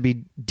turns out to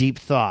be deep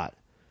thought.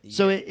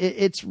 So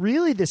it's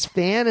really this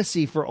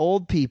fantasy for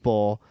old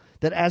people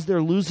that as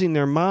they're losing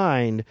their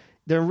mind,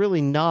 they're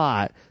really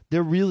not.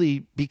 They're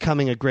really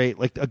becoming a great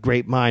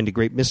mind, a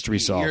great mystery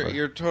solver.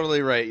 You're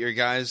totally right. Your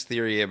guy's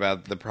theory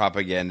about the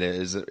propaganda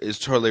is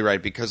totally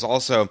right, because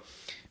also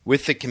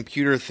with the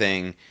computer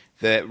thing,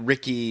 that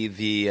Ricky,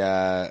 the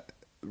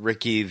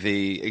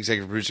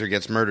executive producer,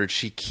 gets murdered.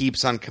 She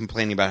keeps on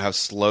complaining about how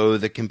slow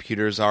the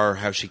computers are,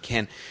 how she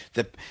can't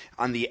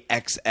on the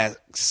XX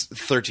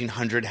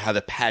 1300, how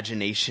the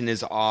pagination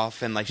is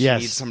off, and like she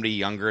needs somebody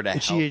younger to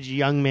help. She needs a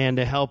young man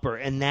to help her,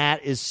 and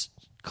that is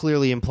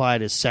clearly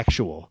implied as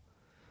sexual.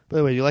 By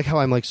the way, you like how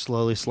I'm like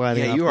slowly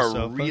sliding off you the are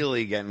sofa?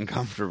 really getting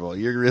comfortable.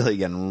 You're really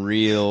getting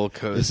real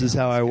cozy. This is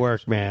how I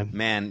work, man.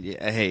 Man,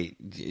 hey,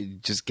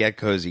 just get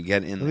cozy.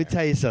 Get in there. Let me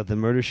tell you something.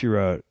 Murder, She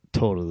Wrote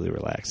totally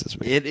relaxes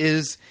me. It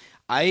is.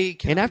 I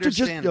can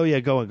understand.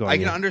 Go on. I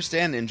can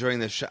understand enjoying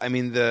this show. I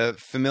mean, the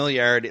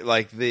familiarity,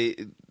 like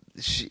it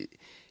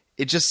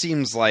just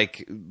seems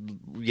like,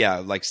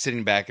 like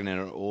sitting back in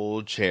an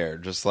old chair,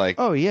 just like.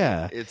 Oh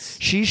yeah,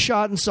 she's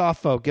shot in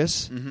soft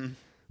focus. Mm-hmm.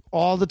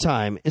 All the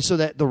time, and so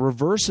that the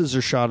reverses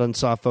are shot on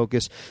soft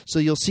focus, so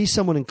you'll see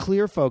someone in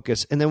clear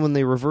focus, and then when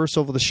they reverse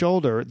over the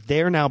shoulder,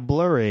 they're now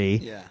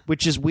blurry,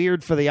 which is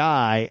weird for the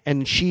eye,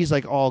 and she's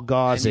like all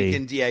gauzy.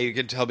 And you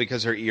can tell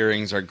because her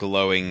earrings are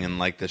glowing in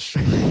like this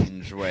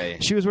strange way.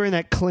 She was wearing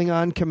that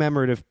Klingon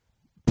commemorative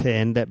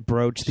pin, that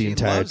brooch the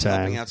entire loves time.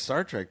 Helping out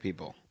Star Trek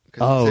people.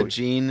 Oh,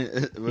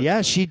 Gene.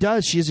 Yeah, she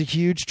does. She has a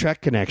huge Trek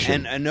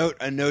connection. And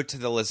a note to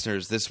the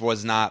listeners: this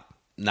was not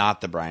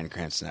the Bryan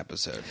Cranston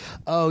episode.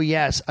 Oh,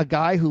 yes. A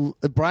guy who...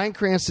 Bryan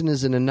Cranston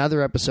is in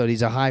another episode.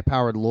 He's a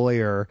high-powered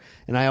lawyer,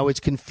 and I always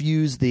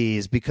confuse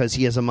these because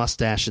he has a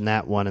mustache in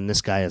that one, and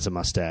this guy has a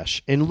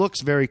mustache. And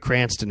looks very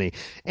Cranston-y,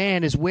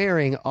 and is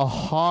wearing a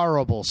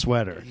horrible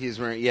sweater. He's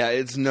wearing... Yeah,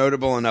 it's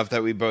notable enough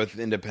that we both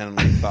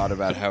independently thought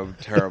about how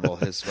terrible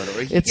his sweater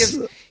was.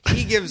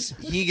 He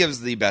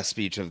gives the best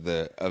speech of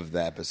the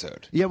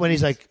episode. Yeah, when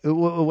he's like...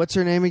 What's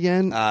her name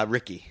again?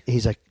 Ricky.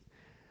 He's like...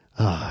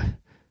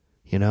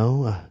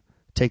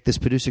 take this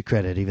producer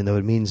credit, even though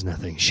it means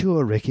nothing.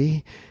 Sure,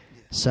 Ricky.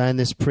 Sign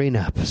this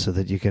prenup so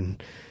that you can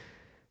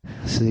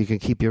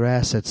keep your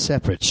assets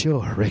separate.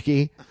 Sure,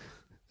 Ricky.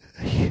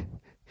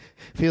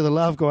 Feel the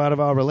love go out of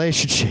our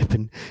relationship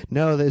and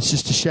know that it's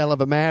just a shell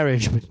of a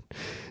marriage, but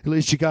at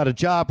least you got a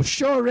job.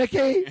 Sure,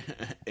 Ricky.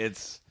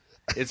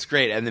 It's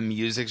great, and the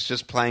music's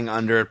just playing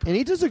under it. And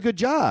he does a good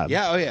job.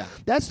 Yeah, oh yeah.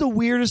 That's the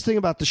weirdest thing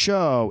about the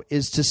show,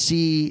 is to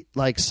see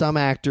like some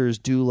actors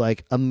do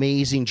like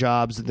amazing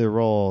jobs in their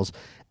roles,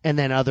 and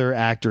then other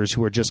actors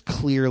who are just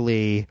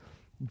clearly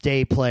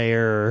day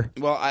player.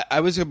 Well,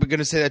 I was going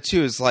to say that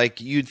too. Is like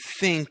you'd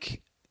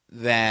think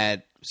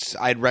that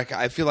I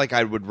feel like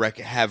I would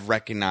have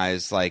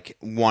recognized like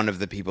one of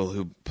the people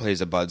who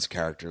plays a Bud's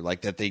character,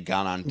 like that they'd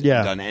gone on to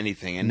done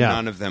anything, and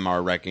none of them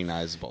are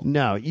recognizable.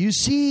 No, you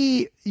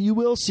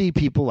will see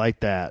people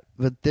like that,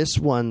 but this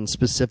one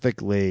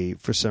specifically,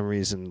 for some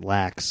reason,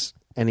 lacks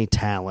any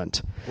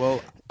talent.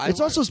 Well, it's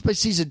also by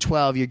season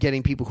 12. You're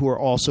getting people who are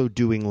also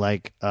doing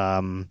like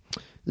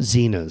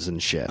Xenas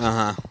and shit.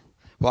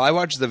 Well, I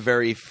watched the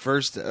very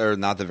first, or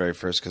not the very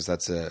first, because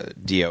that's a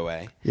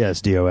DOA.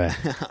 Yes, DOA.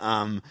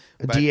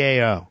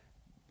 DAO.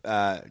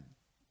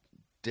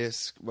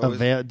 Disc.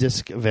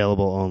 Disc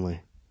available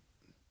only.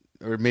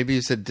 Or maybe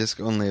you said disc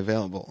only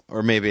available.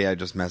 Or maybe I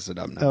just messed it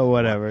up now. Oh,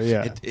 whatever,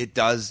 yeah. It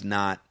does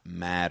not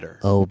matter.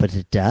 Oh, but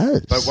it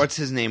does. But what's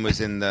his name was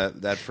in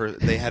that first...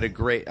 They had a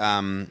great...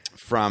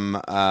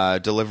 from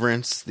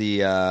Deliverance,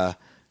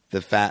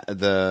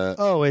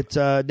 it's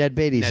Ned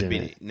Beatty's in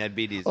it. Ned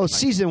Beatty's. Oh,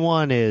 season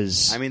 1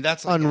 is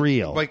that's like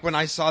unreal. Like when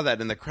I saw that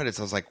in the credits,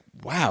 I was like,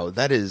 wow,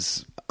 that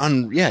is...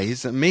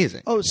 he's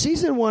amazing. Oh,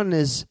 season 1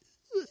 is...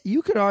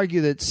 You could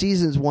argue that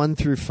seasons 1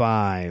 through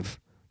 5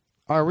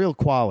 are real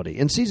quality.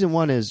 And season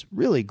 1 is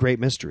really great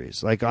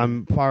mysteries. Like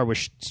on par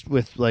with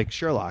like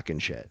Sherlock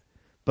and shit.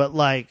 But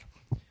like,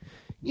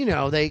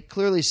 they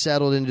clearly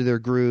settled into their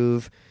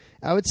groove.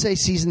 I would say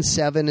season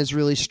 7 is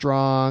really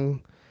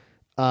strong.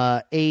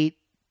 8...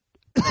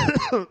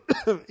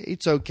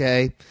 It's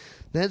okay.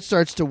 Then it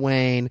starts to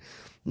wane.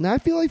 Now I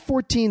feel like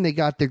 14 they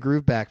got their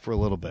groove back for a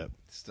little bit.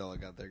 Still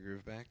got their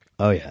groove back?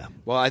 Oh yeah.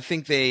 Well, I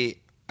think I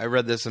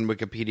read this on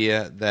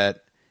Wikipedia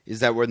is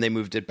that when they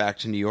moved it back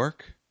to New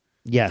York?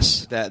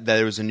 Yes. that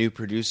there was a new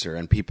producer,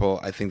 and people,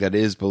 I think that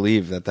is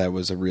believed that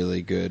was a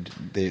really good.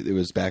 It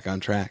was back on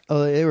track.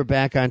 Oh, they were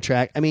back on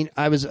track. I mean,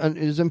 it was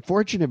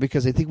unfortunate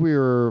because I think we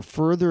were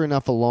further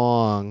enough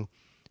along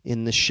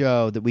in the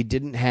show that we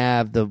didn't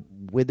have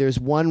there's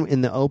one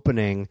in the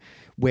opening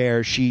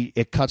where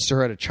it cuts to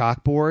her at a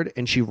chalkboard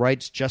and she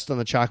writes just on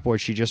the chalkboard,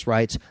 she just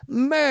writes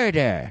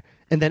murder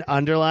and then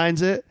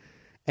underlines it.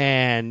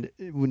 And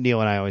Neil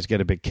and I always get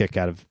a big kick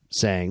out of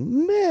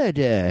saying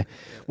murder.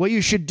 What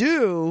you should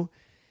do,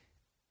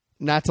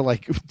 not to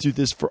do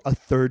this for a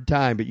third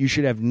time, but you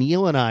should have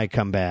Neil and I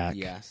come back.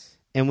 Yes.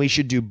 And we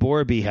should do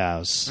Borby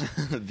House.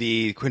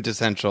 The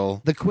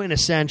quintessential.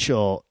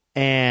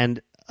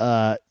 And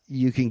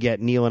you can get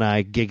Neil and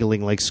I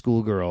giggling like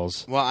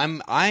schoolgirls. Well,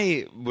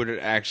 I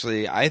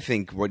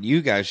think what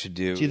you guys should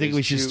do. Do you think is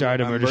we should do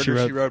start a Murder, She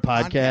Wrote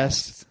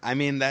podcast? I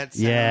mean, that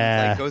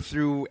sounds like go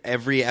through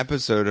every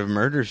episode of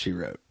Murder, She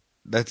Wrote.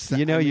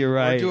 You're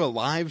right. Or do a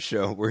live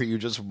show where you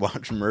just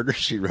watch Murder,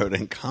 She Wrote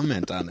and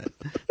comment on it.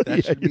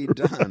 That should be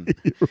done.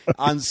 Right.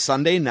 On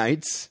Sunday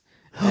nights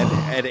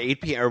at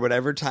 8 p.m. or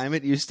whatever time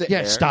it used to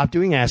air. Yeah, stop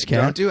doing Ask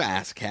Cat. Don't do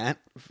Ask Cat.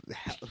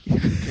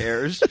 Who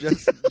cares?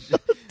 Just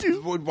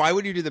why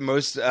would you do the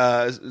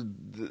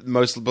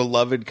most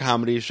beloved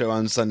comedy show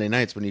on Sunday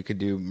nights when you could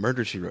do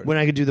Murder, She Wrote? When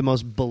I could do the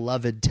most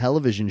beloved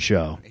television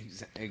show.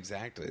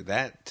 Exactly.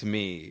 That, to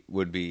me,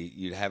 would be,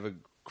 you'd have a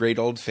great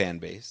old fan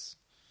base.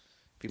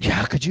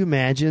 Could you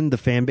imagine the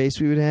fan base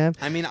we would have?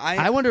 I mean,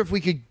 I wonder if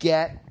we could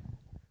get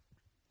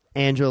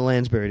Angela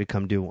Lansbury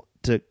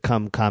to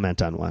come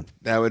comment on one.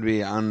 That would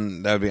be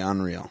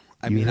unreal.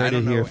 I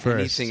don't know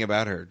anything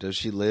about her. Does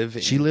she live?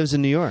 She lives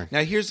in New York.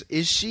 Now,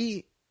 is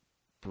she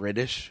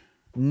British?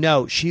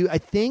 No, I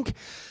think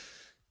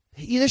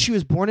either she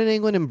was born in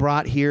England and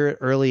brought here at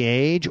early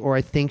age, or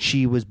I think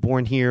she was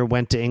born here,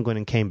 went to England,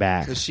 and came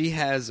back. Because she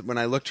has, when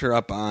I looked her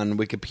up on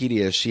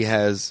Wikipedia, she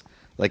has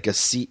like a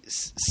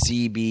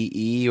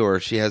CBE,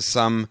 or she has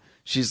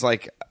she's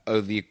like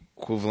the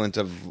equivalent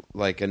of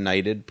like a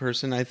knighted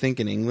person, I think,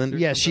 in England.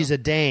 Yeah, she's a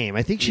dame.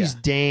 I think she's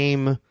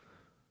Dame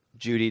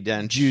Judi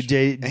Dench.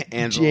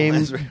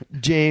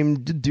 James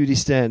Duty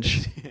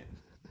Stench.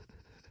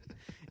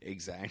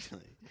 Exactly.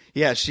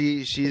 Yeah,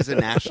 she's a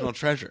national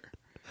treasure.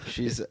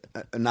 She's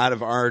not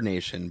of our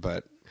nation,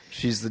 but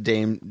she's the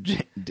Dame.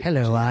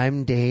 Hello,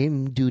 I'm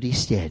Dame Duty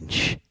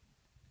Stench.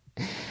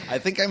 I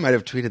think I might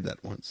have tweeted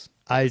that once.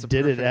 I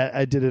did it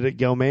at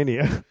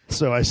Gelmania,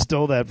 so I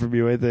stole that from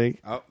you, I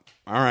think. Oh,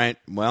 all right.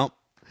 Well,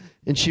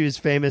 and she was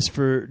famous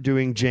for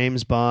doing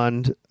James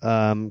Bond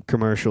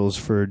commercials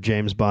for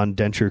James Bond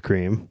denture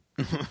cream,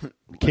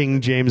 King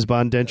James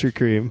Bond denture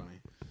cream.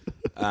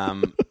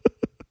 That's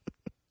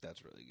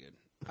really good.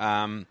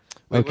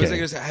 Wait, what was I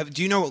going to say?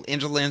 Do you know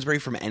Angela Lansbury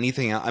from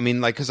anything else? I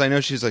mean, because I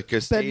know she's like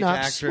a stage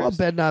actress. Well,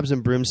 Bedknobs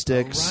and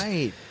Broomsticks.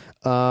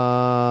 Oh,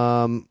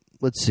 right.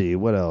 Let's see,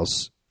 what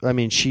else? I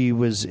mean, she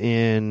was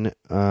in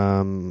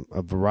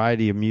a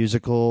variety of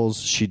musicals.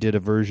 She did a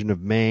version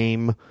of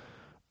Mame.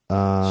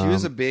 She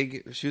was a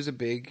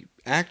big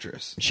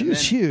actress. She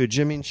was huge.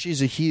 I mean,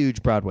 she's a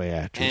huge Broadway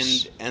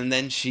actress. And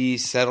then she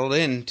settled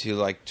into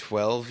like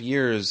 12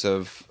 years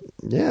of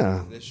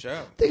this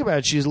show. Think about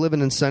it. She was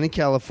living in sunny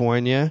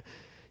California.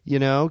 You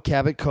know,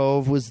 Cabot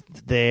Cove was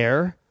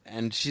there.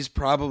 And she's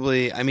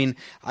probably, I mean,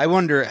 I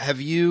wonder,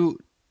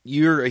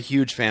 you're a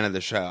huge fan of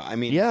the show. I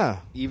mean,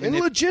 yeah.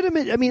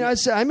 Legitimate. I mean,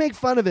 I make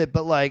fun of it,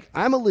 but like,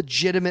 I'm a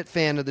legitimate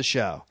fan of the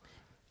show.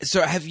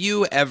 So have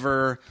you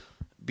ever,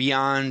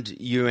 beyond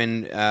you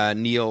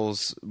and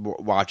Neil's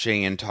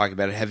watching and talking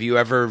about it, have you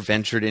ever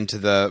ventured into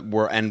the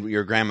world, and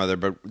your grandmother,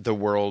 but the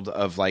world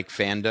of like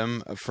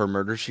fandom for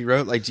Murder, She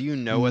Wrote? Like, do you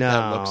know what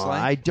that looks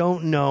like? I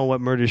don't know what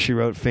Murder, She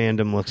Wrote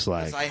fandom looks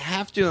like. I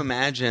have to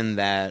imagine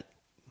that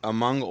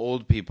among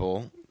old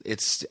people,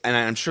 and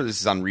I'm sure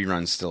this is on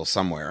reruns still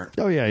somewhere.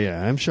 Oh,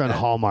 yeah. I'm sure on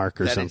Hallmark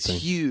or something.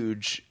 It's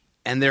huge,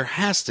 and there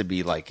has to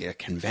be like a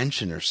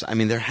convention or something. I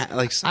mean,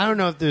 I don't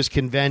know if there's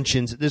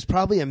conventions. There's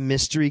probably a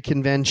mystery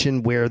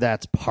convention where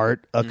that's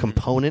a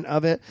component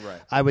of it.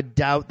 Right. I would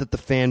doubt that the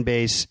fan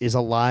base is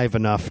alive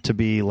enough to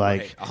be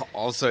like... Right.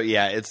 Also,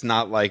 it's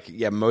not like...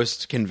 Yeah,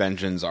 most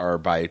conventions are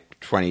by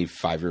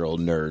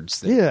 25-year-old nerds,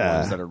 the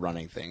ones that are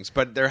running things.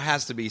 But there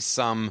has to be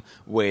some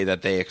way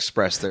that they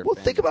express their... Well,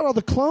 think about all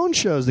the clone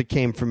shows that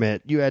came from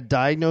it. You had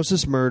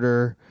Diagnosis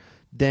Murder,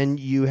 then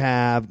you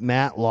have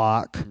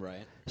Matlock.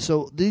 Right.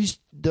 So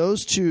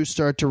those two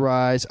start to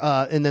rise,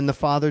 and then the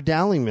Father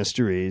Dowling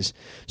mysteries.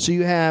 So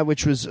you have,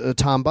 which was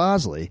Tom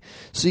Bosley.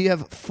 So you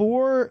have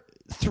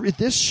three.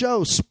 This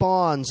show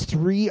spawns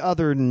 3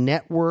 other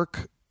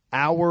network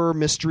hour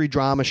mystery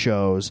drama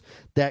shows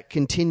that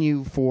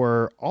continue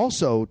for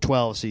also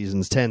 12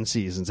 seasons, 10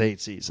 seasons,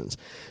 8 seasons.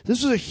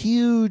 This was a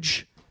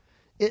huge.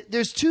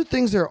 There's 2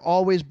 things that are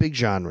always big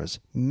genres.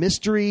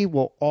 Mystery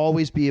will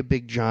always be a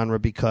big genre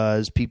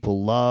because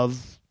people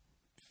love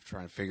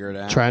trying to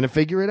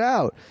figure it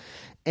out.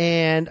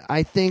 And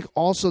I think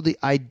also the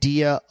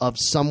idea of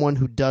someone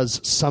who does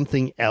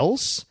something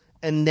else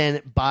and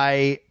then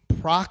by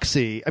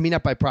happenstance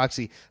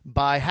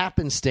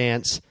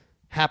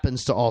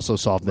happens to also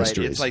solve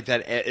mysteries. Right.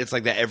 It's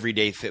like that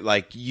everyday thing.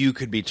 Like you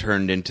could be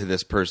turned into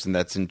this person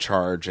that's in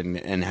charge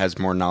and has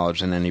more knowledge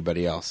than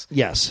anybody else.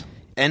 Yes.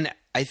 And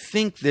I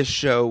think this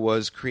show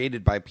was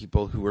created by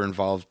people who were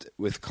involved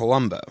with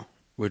Columbo,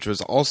 which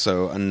was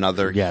also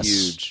another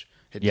huge.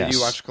 Did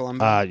you watch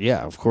Columbo?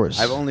 Yeah, of course.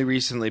 I've only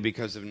recently,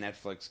 because of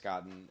Netflix,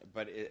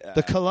 but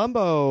the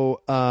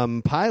Columbo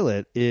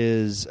pilot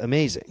is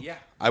amazing. Yeah,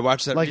 I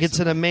watched that. Like recently. it's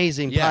an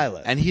amazing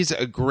pilot, and he's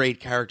a great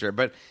character.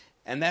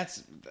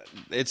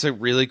 It's a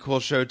really cool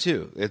show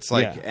too. It's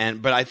like,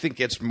 but I think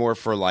it's more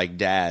for like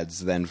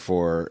dads than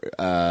for.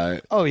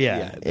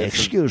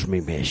 Excuse me,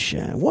 miss.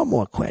 One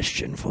more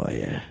question for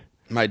you.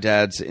 My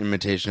dad's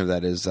imitation of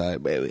that is,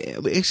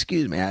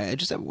 excuse me, I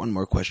just have one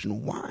more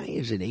question. Why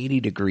is it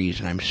 80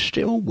 degrees and I'm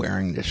still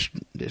wearing this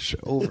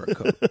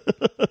overcoat?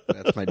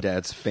 That's my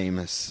dad's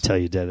famous. Tell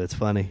your dad it's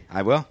funny.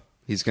 I will.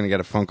 He's going to get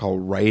a phone call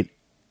right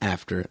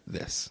after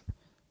this.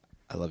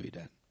 I love you,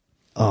 Dad.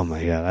 Oh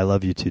my God, I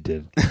love you too,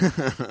 Dad.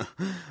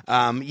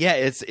 I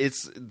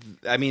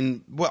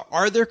mean, what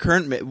are the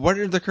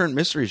current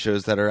mystery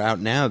shows that are out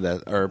now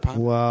that are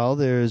popular? Well,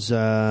 there's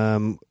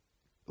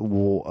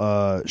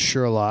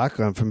Sherlock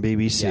from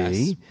BBC,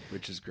 yes,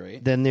 which is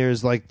great. Then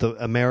there's like the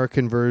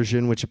American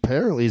version, which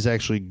apparently is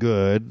actually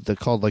good. They're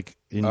called like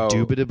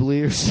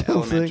Indubitably or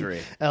something.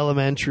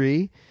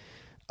 Elementary.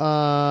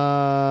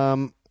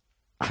 I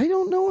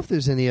don't know if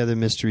there's any other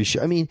mystery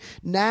show. I mean,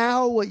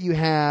 now what you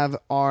have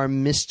are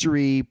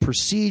mystery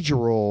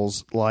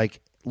procedurals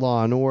like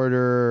Law and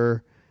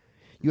Order.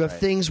 You have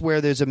things where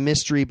there's a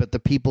mystery, but the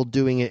people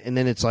doing it, and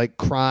then it's like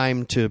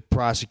crime to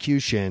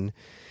prosecution.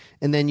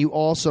 And then you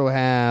also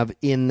have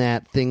in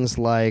that things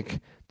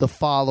like The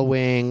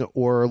Following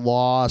or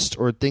Lost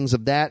or things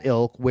of that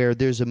ilk where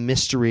there's a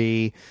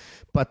mystery,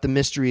 but the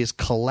mystery is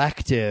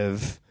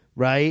collective,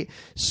 right?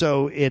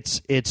 So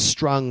it's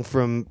strung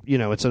from,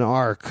 it's an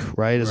arc,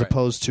 right, as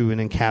opposed to an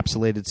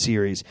encapsulated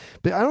series.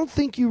 But I don't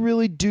think you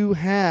really do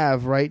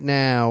have right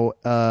now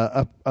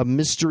a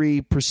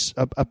mystery,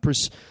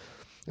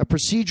 a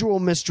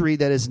procedural mystery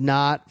that is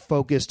not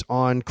focused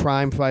on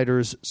crime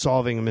fighters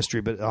solving a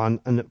mystery, but on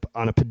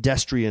a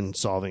pedestrian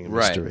solving a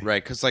mystery.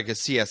 Right. Because like a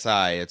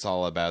CSI, it's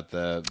all about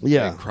the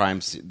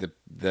crime,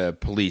 the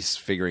police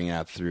figuring it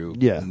out through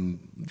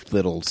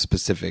little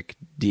specific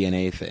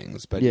DNA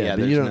things. But you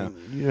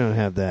don't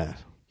have that.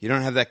 You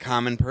don't have that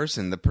common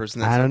person, the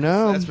person that's... I don't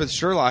know. That's with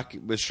Sherlock.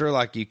 With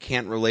Sherlock, you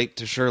can't relate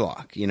to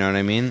Sherlock. You know what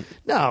I mean?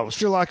 No,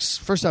 Sherlock's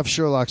has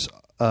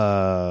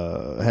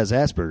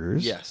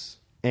Asperger's. Yes.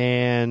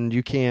 And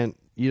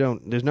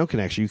there's no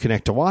connection. You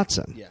connect to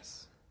Watson.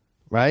 Yes.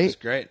 Right? It's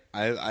great.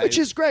 Which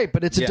is great,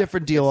 but it's a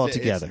different deal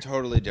altogether. It's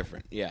totally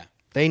different, yeah.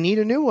 They need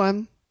a new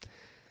one.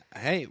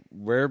 Hey,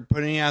 we're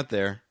putting it out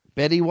there.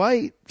 Betty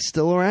White,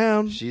 still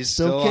around. She's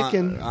still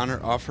kicking.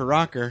 Off her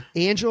rocker.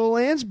 Angela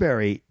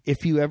Lansbury,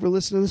 if you ever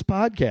listen to this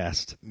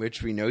podcast.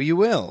 Which we know you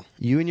will.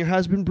 You and your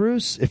husband,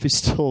 Bruce, if he's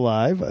still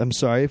alive. I'm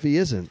sorry if he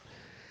isn't.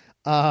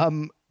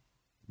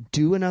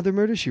 Do another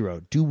Murder, She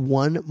Wrote. Do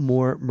one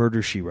more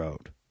Murder, She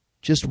Wrote.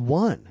 Just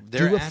one.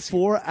 Do a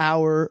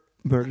 4-hour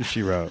Murder,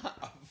 She Wrote.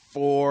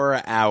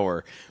 4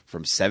 hour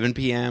from 7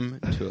 p.m.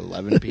 to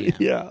 11 p.m.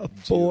 Yeah,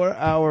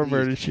 4-hour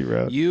Murder, She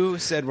Wrote. You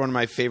said one of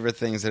my favorite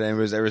things that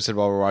anybody's ever said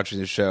while we're watching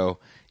the show.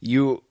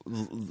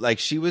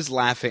 She was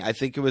laughing. I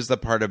think it was the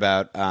part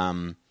about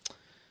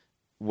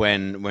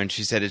when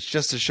she said it's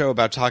just a show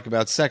about talk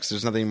about sex.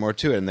 There's nothing more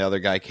to it, and the other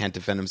guy can't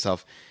defend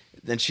himself.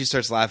 Then she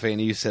starts laughing,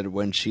 and you said,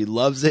 when she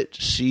loves it,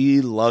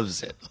 she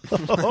loves it.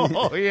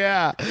 Oh,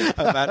 yeah.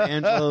 About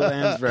Angela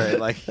Lansbury.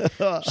 Like,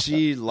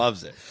 she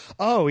loves it.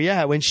 Oh,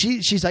 yeah. When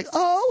she's like,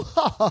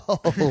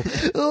 oh,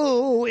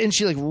 and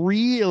she like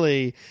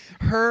really,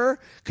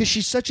 because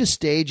she's such a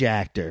stage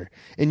actor,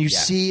 and you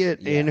see it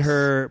in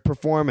her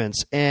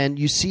performance, and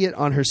you see it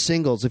on her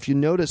singles. If you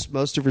notice,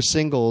 most of her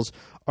singles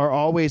are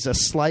always a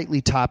slightly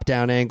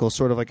top-down angle,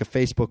 sort of like a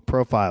Facebook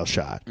profile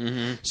shot.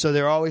 Mm-hmm. So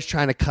they're always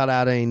trying to cut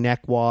out any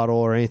neck waddle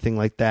or anything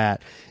like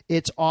that.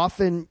 It's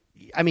often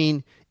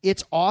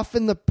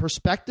the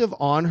perspective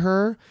on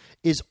her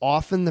is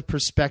often the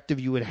perspective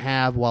you would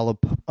have while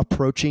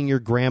approaching your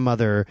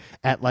grandmother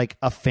at like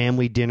a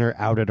family dinner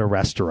out at a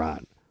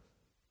restaurant.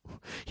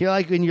 You're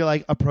like when you're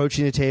like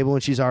approaching the table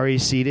and she's already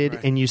seated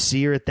and you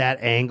see her at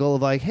that angle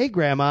of like, hey,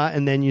 grandma,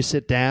 and then you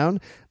sit down.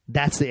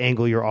 That's the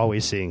angle you're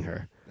always seeing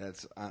her.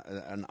 That's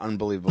an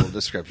unbelievable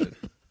description.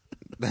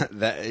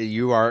 that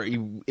you are.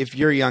 If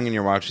you're young and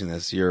you're watching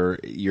this, you're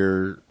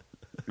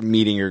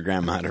meeting your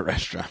grandma at a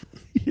restaurant.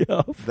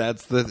 Yeah,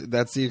 that's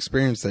the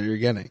experience that you're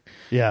getting.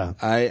 Yeah,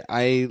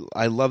 I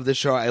love this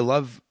show. I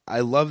love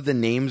the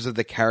names of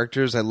the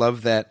characters. I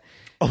love that.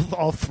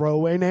 All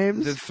throwaway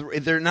names?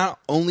 They're not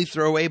only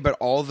throwaway, but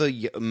all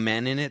the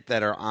men in it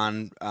that are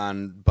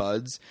on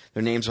Buds,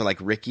 their names are like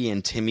Ricky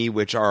and Timmy,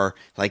 which are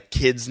like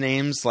kids'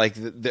 names. Like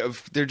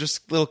they're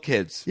just little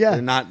kids. Yeah,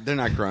 they're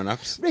not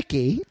grown-ups.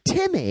 Ricky,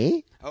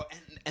 Timmy. Oh,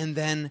 and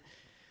then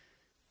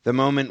the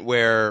moment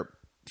where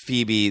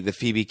the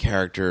Phoebe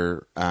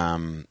character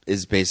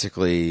is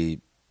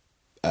basically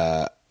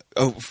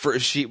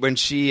When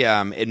she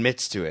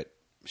admits to it,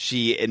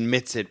 she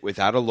admits it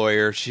without a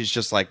lawyer. She's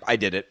just like, I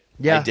did it.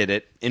 Yeah. I did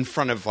it in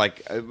front of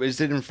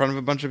is it in front of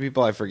a bunch of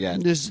people? I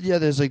forget.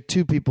 There's like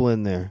two people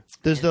in there.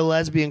 There's the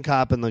lesbian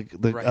cop and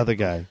the Right. other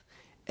guy.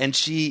 And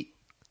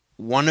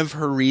one of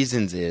her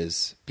reasons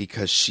is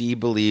because she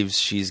believes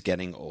she's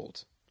getting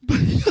old.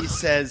 She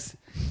says,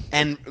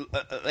 and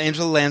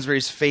Angela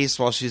Lansbury's face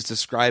while she's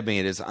describing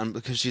it is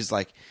because she's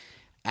like,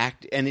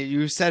 and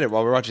you said it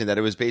while we were watching that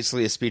it was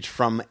basically a speech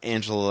from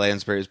Angela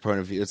Lansbury's point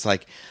of view. It's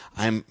like,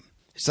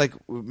 it's like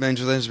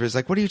Angela Lansbury's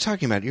like, what are you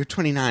talking about? You're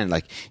 29.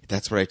 Like,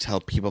 that's what I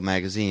tell People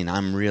magazine.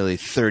 I'm really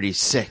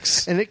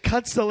 36. And it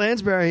cuts to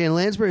Lansbury, and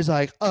Lansbury's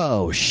like,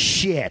 oh,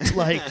 shit.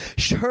 Like,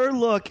 her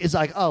look is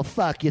like, oh,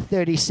 fuck, you're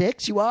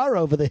 36? You are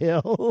over the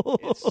hill.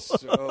 It's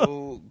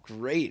so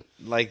great.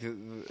 Like,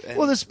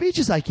 Well, the speech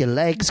is like, your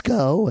legs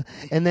go.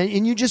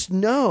 And you just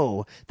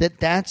know that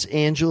that's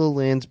Angela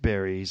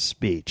Lansbury's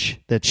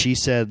speech that she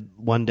said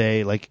one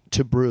day, like,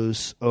 to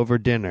Bruce over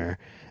dinner.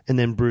 And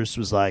then Bruce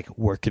was like,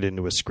 work it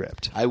into a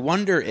script. I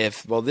wonder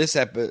if,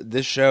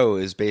 this show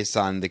is based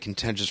on the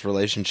contentious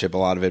relationship, a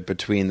lot of it,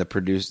 between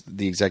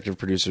the executive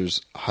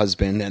producer's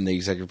husband and the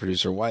executive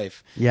producer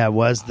wife. Yeah,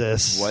 was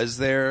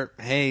there,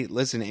 hey,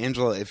 listen,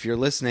 Angela, if you're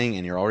listening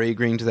and you're already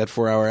agreeing to that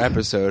 4-hour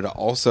episode,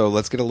 also,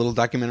 let's get a little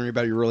documentary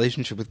about your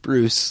relationship with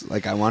Bruce.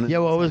 Like, I wanted. Yeah,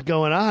 what was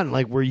going on?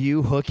 Like, were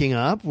you hooking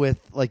up with,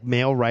 like,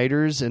 male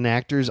writers and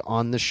actors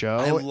on the show?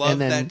 I love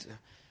that.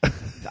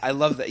 I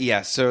love that.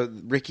 Yeah. So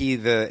Ricky,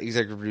 the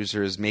executive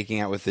producer, is making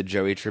out with the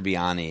Joey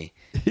Tribbiani,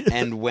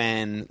 and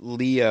when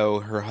Leo,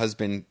 her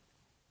husband,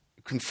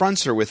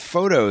 confronts her with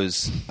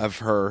photos of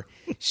her,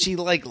 she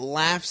like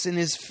laughs in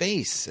his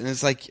face, and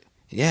it's like,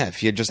 yeah,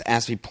 if you had just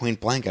asked me point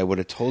blank, I would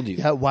have told you.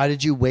 Yeah, why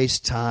did you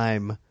waste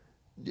time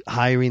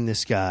hiring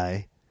this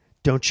guy?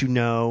 Don't you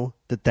know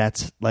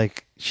that's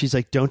like? She's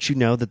like, don't you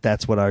know that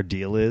that's what our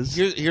deal is?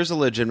 Here's a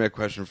legitimate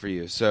question for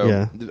you. So,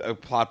 Yeah. A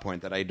plot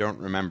point that I don't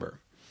remember.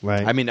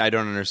 Right. I mean, I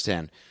don't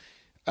understand.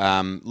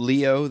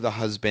 Leo, the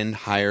husband,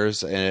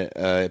 hires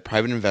a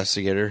private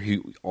investigator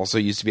who also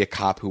used to be a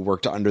cop who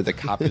worked under the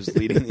cop who's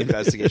leading the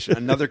investigation.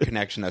 Another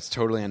connection that's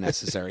totally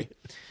unnecessary.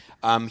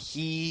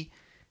 The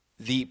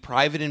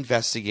private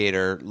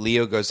investigator,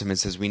 Leo goes to him and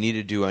says, we need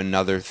to do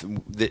another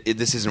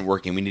this isn't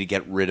working. We need to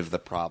get rid of the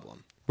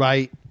problem.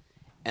 Right.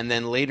 And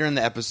then later in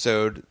the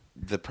episode,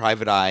 the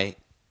private eye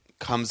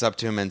comes up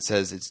to him and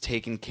says, it's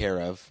taken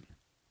care of.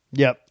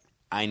 Yep.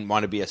 I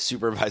want to be a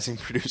supervising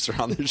producer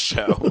on this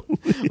show,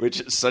 which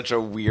is such a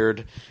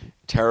weird,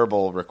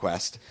 terrible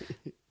request.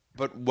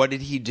 But what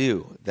did he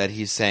do that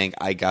he's saying,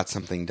 I got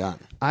something done?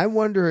 I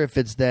wonder if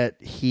it's that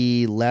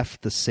he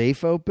left the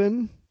safe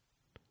open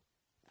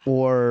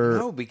or...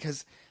 No,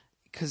 because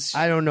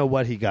I don't know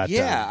what he got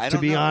done. I don't to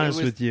be know.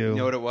 honest with you. You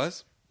know what it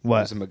was? What?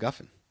 It was a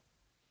MacGuffin.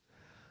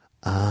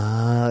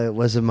 It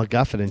was a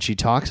MacGuffin, and she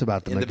talks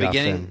about the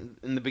MacGuffin.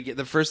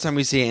 The first time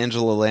we see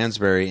Angela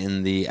Lansbury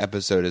in the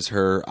episode is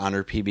her on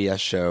her PBS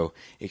show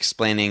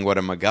explaining what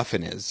a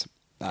MacGuffin is.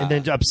 And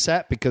then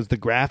upset because the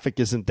graphic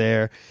isn't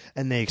there,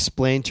 and they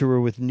explain to her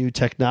with new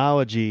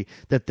technology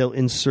that they'll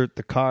insert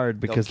the card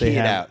because they'll key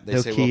it out.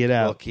 They'll key it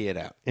out. We'll key it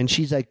out. And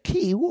she's like,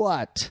 "Key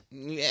what?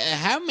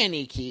 How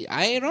many keys?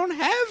 I don't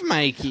have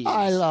my keys.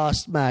 I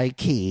lost my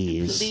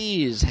keys.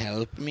 Please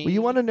help me." Well,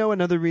 you want to know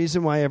another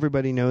reason why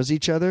everybody knows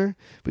each other?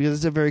 Because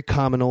it's a very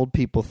common old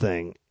people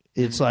thing.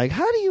 It's like,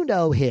 how do you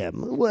know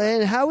him? Well,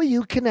 and how are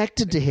you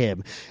connected to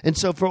him? And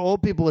so for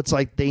old people, it's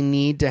like they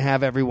need to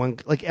have everyone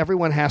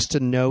has to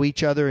know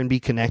each other and be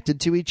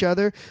connected to each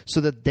other so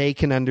that they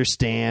can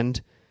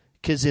understand.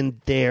 Because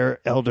in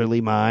their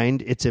elderly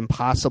mind, it's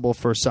impossible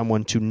for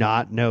someone to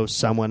not know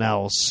someone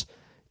else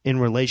in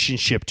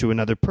relationship to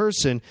another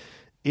person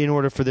in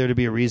order for there to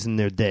be a reason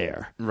they're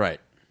there. Right.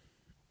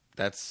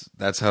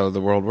 That's how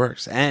the world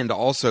works. And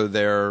also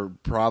they're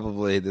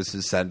probably, this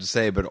is sad to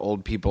say, but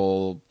old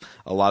people,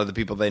 a lot of the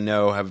people they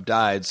know have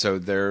died, so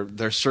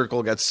their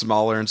circle gets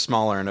smaller and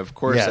smaller, and of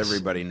course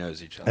everybody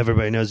knows each other.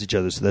 Everybody knows each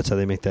other, so that's how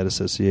they make that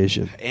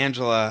association.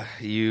 Angela,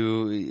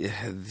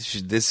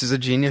 this is a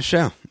genius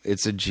show.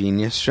 It's a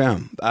genius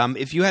show.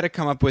 If you had to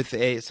come up with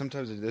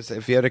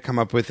if you had to come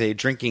up with a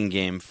drinking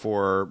game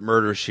for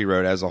Murder, She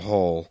Wrote as a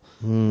whole,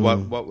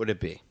 what would it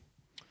be?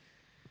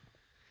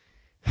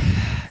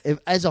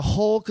 As a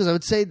whole, because I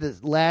would say the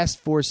last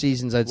 4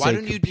 seasons, I'd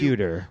say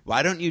computer.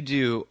 Why don't you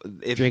do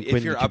if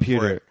you're up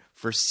computer. for it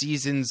for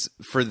seasons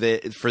for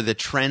the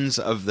trends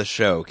of the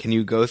show? Can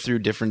you go through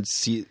different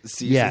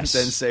seasons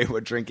and say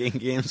what drinking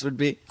games would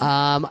be?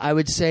 I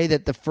would say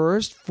that the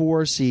first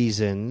 4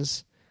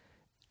 seasons,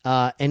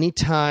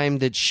 anytime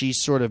that she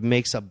sort of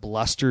makes a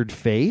blustered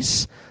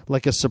face,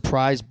 like a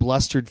surprise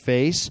blustered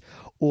face,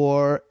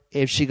 or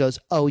if she goes,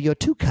 "Oh, you're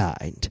too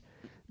kind,"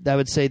 I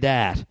would say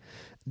that.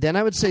 Then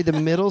I would say the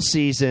middle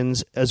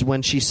seasons is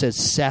when she says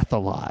Seth a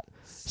lot.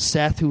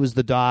 Seth, who was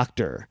the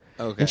doctor.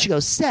 Okay. And she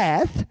goes,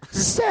 Seth?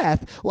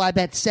 Well, I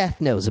bet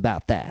Seth knows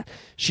about that.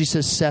 She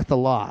says Seth a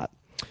lot.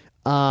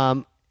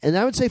 And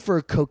I would say for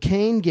a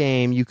cocaine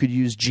game, you could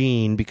use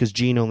Gene because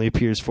Gene only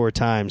appears 4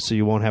 times, so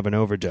you won't have an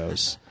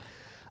overdose.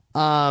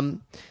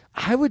 I'm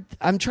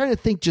trying to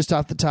think just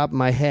off the top of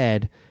my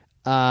head.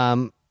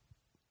 You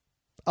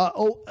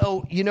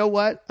know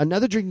what?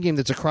 Another drinking game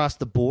that's across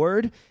the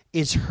board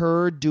is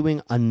her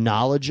doing a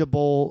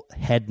knowledgeable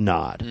head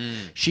nod.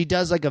 She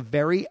does like a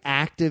very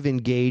active,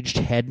 engaged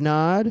head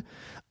nod.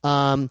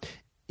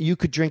 You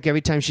could drink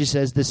every time she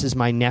says, "This is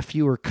my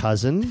nephew or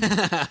cousin."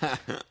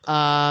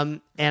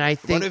 And I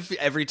think, what if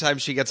every time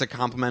she gets a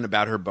compliment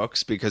about her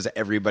books because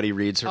everybody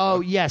reads her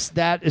book? yes,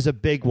 that is a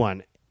big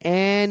one.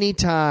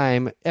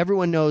 Anytime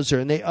everyone knows her,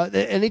 and they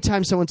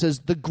anytime someone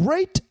says the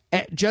great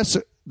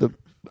Jessica, the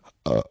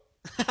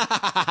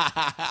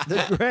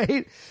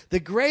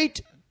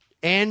great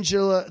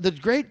Angela, the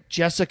great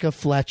Jessica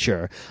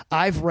Fletcher,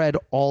 I've read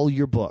all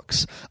your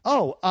books.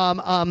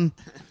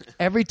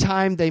 Every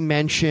time they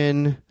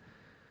mention,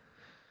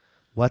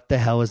 what the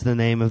hell is the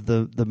name of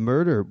the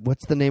murder?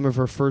 What's the name of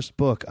her first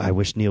book? I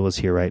wish Neil was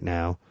here right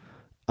now.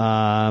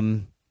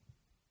 The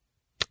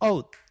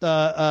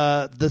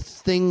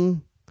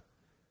thing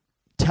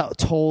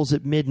tolls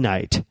at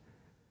midnight.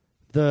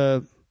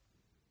 The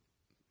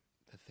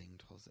thing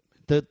tolls at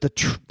midnight.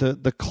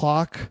 The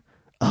clock.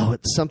 Oh,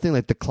 it's something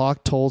like the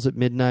clock tolls at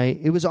midnight.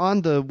 It was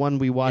on the one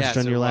we watched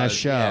on your last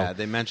show. Yeah,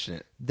 they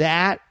mentioned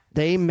it.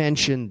 They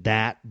mentioned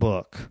that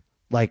book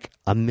like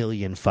a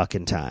million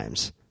fucking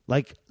times.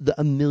 Like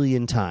a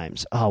million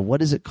times. Oh,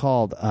 what is it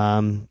called?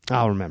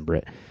 I'll remember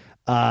it.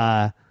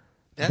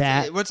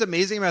 What's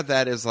amazing about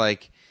that is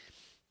like,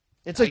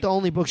 it's like the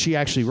only book she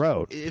actually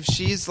wrote. If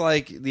she's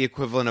like the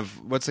equivalent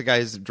of, what's the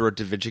guy who wrote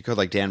Da Vinci Code,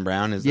 like Dan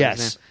Brown? Is that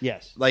his name?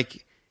 Yes.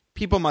 Like,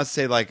 people must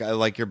say, like, I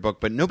like your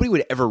book, but nobody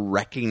would ever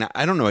recognize.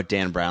 I don't know what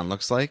Dan Brown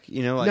looks like.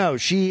 You know, like, no,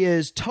 she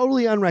is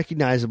totally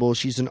unrecognizable.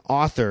 She's an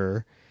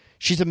author.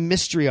 She's a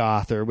mystery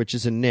author, which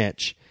is a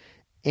niche.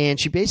 And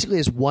she basically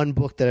has one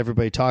book that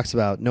everybody talks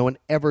about. No one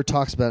ever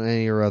talks about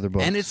any of her other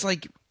books. And it's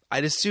like,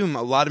 I'd assume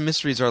a lot of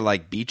mysteries are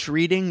like beach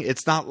reading.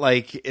 It's not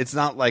like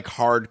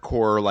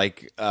hardcore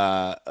like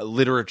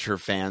literature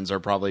fans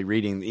are probably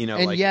reading. You know,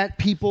 and yet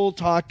people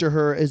talk to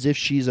her as if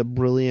she's a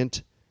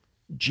brilliant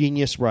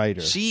genius writer.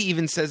 She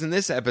even says in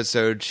this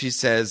episode, she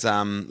says,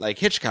 like,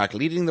 Hitchcock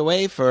leading the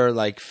way for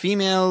like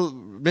female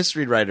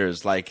mystery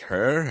writers, like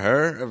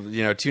her,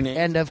 you know, two names,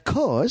 and of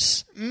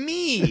course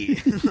me.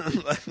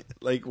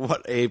 like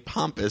what a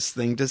pompous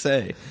thing to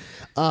say.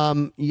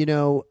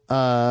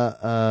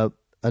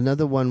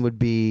 Another one would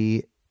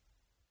be,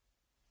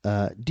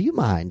 do you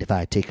mind if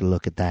I take a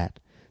look at that?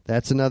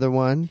 That's another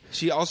one.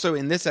 She also,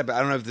 in this episode, I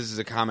don't know if this is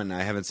a comment,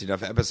 I haven't seen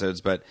enough episodes,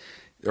 but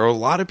there are a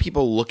lot of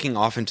people looking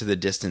off into the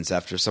distance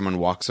after someone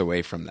walks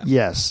away from them.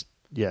 Yes.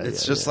 Yeah.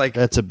 It's just like,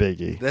 that's a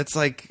biggie. That's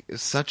like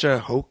such a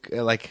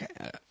hokey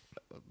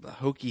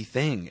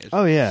thing.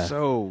 It's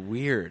so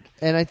weird.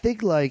 And I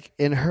think like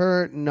in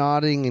her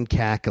nodding and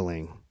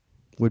cackling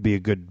would be a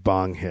good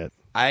bong hit.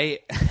 I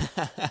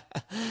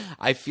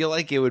feel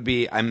like it would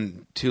be,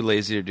 I'm too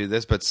lazy to do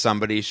this, but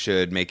somebody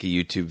should make a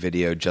YouTube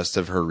video just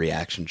of her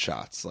reaction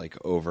shots, like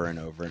over and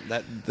over.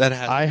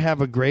 I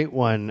have a great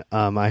one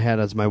I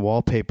had as my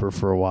wallpaper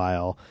for a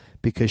while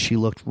because she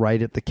looked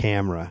right at the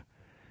camera.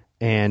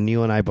 And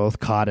Neil and I both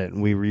caught it,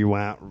 and we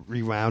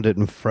rewound it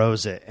and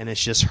froze it, and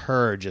it's just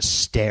her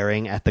just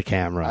staring at the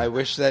camera. I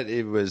wish that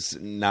it was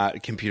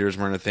not, computers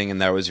weren't a thing, and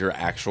that was your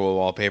actual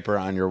wallpaper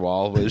on your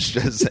wall, was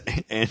just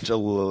Angela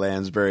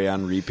Lansbury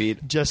on repeat.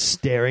 Just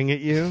staring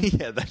at you?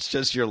 Yeah, that's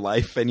just your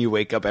life, and you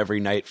wake up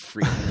every night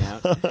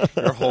freaking out.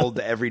 Your whole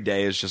every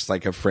day is just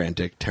like a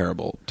frantic,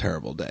 terrible,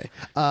 terrible day.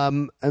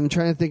 I'm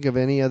trying to think of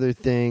any other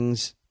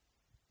things.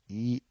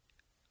 No,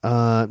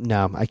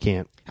 I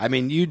can't. I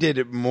mean, you did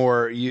it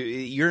more.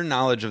 Your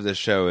knowledge of the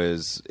show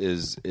is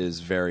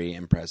very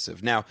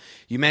impressive. Now,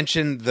 you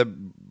mentioned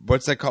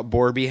what's that called?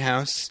 Borby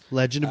House.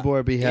 Legend of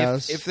Borby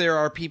House. If there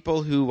are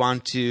people who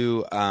want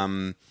to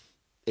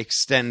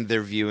extend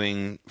their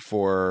viewing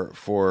for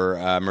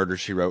Murder,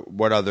 She Wrote,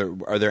 are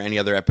there any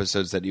other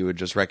episodes that you would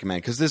just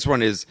recommend? Because this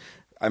one is.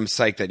 I'm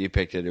psyched that you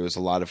picked it. It was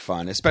a lot of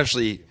fun,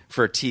 especially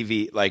for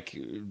TV. Like,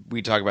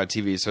 we talk about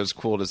TV, so it's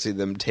cool to see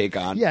them take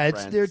on. Yeah,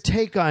 Friends. It's their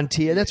take on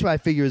TV. That's why I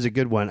figure is a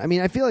good one. I mean,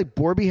 I feel like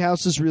Borby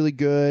House is really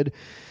good.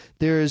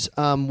 There's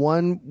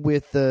one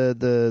with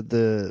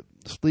the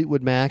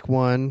Fleetwood Mac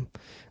one.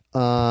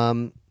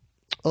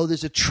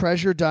 There's a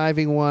treasure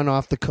diving one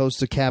off the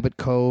coast of Cabot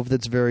Cove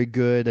that's very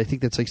good. I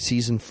think that's like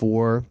season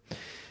 4.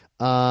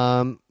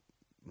 I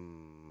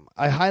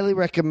highly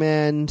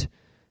recommend.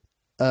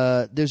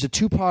 There's a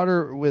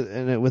 2-parter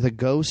with a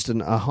ghost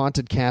and a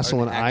haunted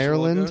castle in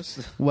Ireland.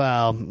 Ghost?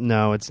 Well,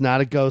 no, it's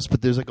not a ghost,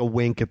 but there's like a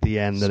wink at the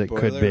end that it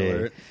could be.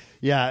 Alert.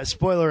 Yeah,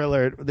 spoiler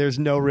alert. There's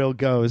no real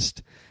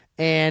ghost.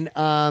 And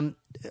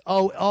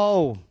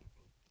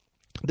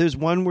there's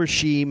one where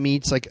she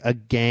meets like a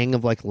gang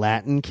of like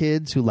Latin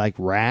kids who like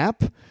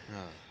rap.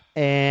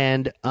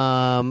 And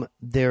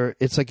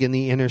it's like in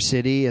the inner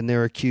city, and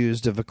they're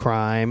accused of a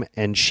crime,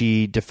 and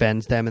she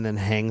defends them and then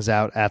hangs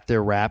out at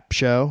their rap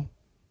show.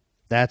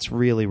 That's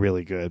really,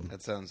 really good.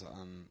 That sounds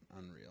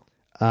unreal.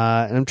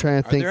 And I'm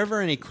trying to Are think. there ever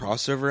any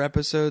crossover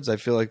episodes? I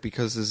feel like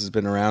because this has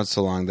been around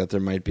so long that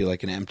there might be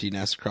like an Empty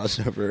Nest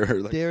crossover.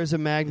 Or like, There's a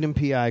Magnum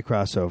PI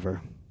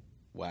crossover.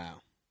 wow.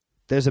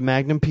 There's a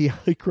Magnum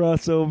PI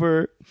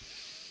crossover,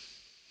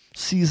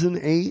 season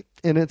 8,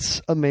 and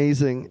it's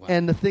amazing. Wow.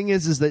 And the thing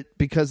is that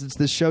because it's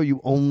this show,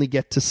 you only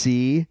get to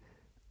see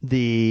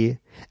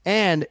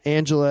and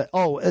Angela.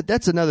 Oh,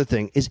 that's another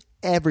thing is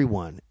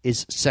everyone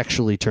is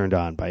sexually turned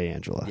on by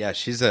Angela. Yeah,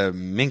 she's a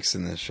minx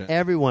in this show.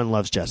 Everyone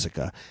loves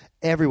Jessica.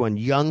 Everyone,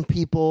 young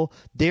people.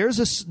 There's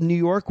a New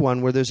York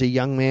one where there's a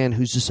young man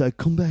who's just like,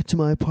 come back to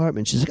my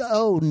apartment. She's like,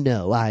 oh,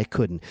 no, I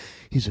couldn't.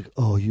 He's like,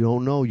 oh, you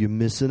don't know. You're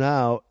missing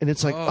out. And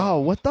it's like, oh,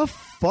 what the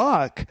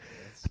fuck?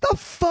 What the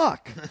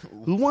fuck?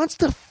 Who wants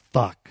to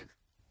fuck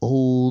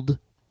old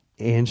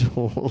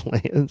Angela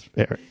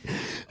Lansbury?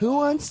 Who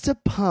wants to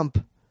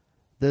pump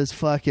those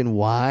fucking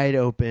wide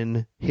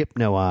open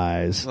hypno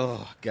eyes?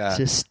 Oh, God.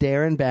 Just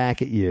staring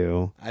back at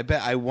you.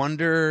 I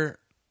wonder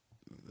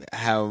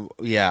how,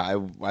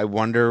 I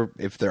wonder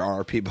if there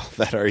are people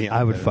that are young.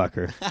 I would fuck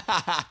her.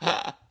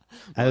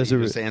 You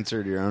just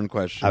answered your own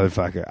question. I would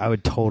fuck her. I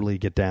would totally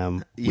get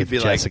down with be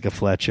Jessica like,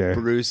 Fletcher.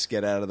 Bruce,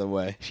 get out of the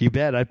way. You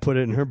bet. I'd put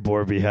it in her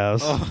Borby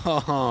house.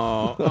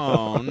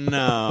 Oh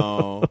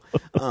no.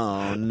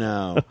 Oh,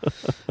 no.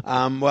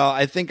 Well,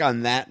 I think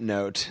on that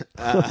note,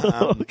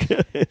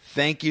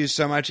 thank you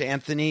so much,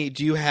 Anthony.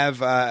 Do you have,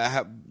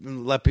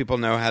 let people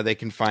know how they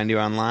can find you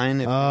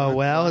online? Oh,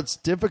 well, it's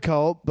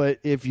difficult, but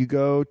if you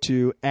go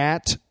to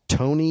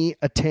 @Tony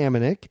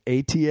Atamanuik,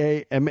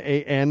 ATAMANUIK,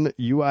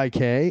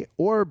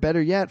 or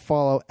better yet,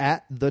 follow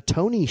 @The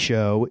Tony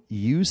Show,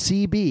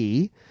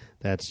 UCB.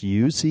 That's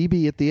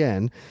UCB at the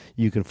end.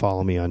 You can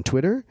follow me on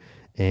Twitter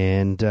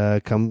and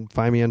come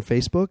find me on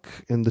Facebook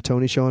and The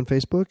Tony Show on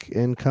Facebook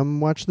and come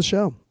watch the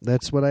show.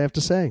 That's what I have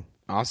to say.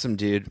 Awesome,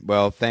 dude.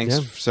 Well, thanks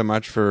so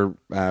much for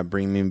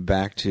bringing me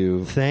back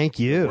to Thank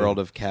you. the world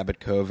of Cabot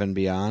Cove and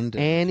beyond.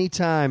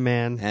 Anytime,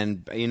 man.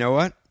 And you know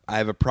what? I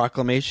have a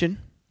proclamation.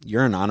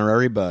 You're an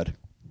honorary bud.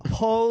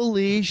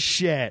 Holy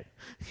shit.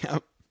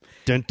 Yep.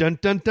 Dun, dun,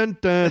 dun, dun,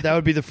 dun. That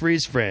would be the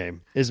freeze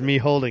frame, is me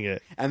holding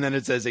it. And then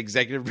it says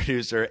executive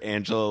producer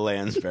Angela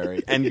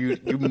Lansbury. And you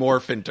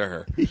morph into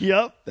her.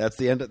 Yep. That's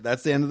the end of the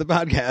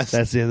podcast.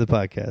 That's the end of the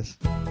podcast.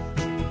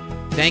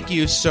 Thank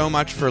you so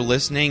much for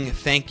listening.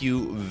 Thank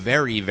you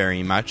very,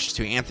 very much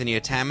to Anthony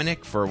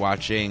Atamanuik for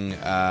watching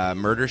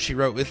Murder, She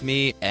Wrote with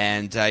me.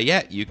 And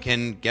you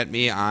can get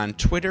me on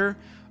Twitter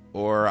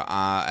or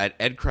at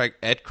Ed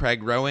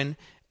Craig Rowan,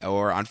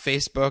 or on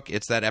Facebook.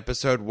 It's that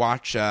episode.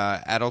 Watch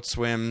Adult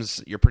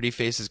Swim's Your Pretty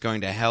Face is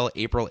Going to Hell,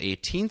 April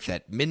 18th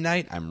at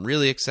midnight. I'm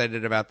really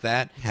excited about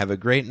that. Have a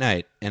great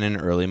night and an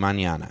early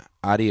mañana.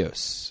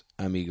 Adios,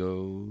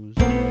 amigos.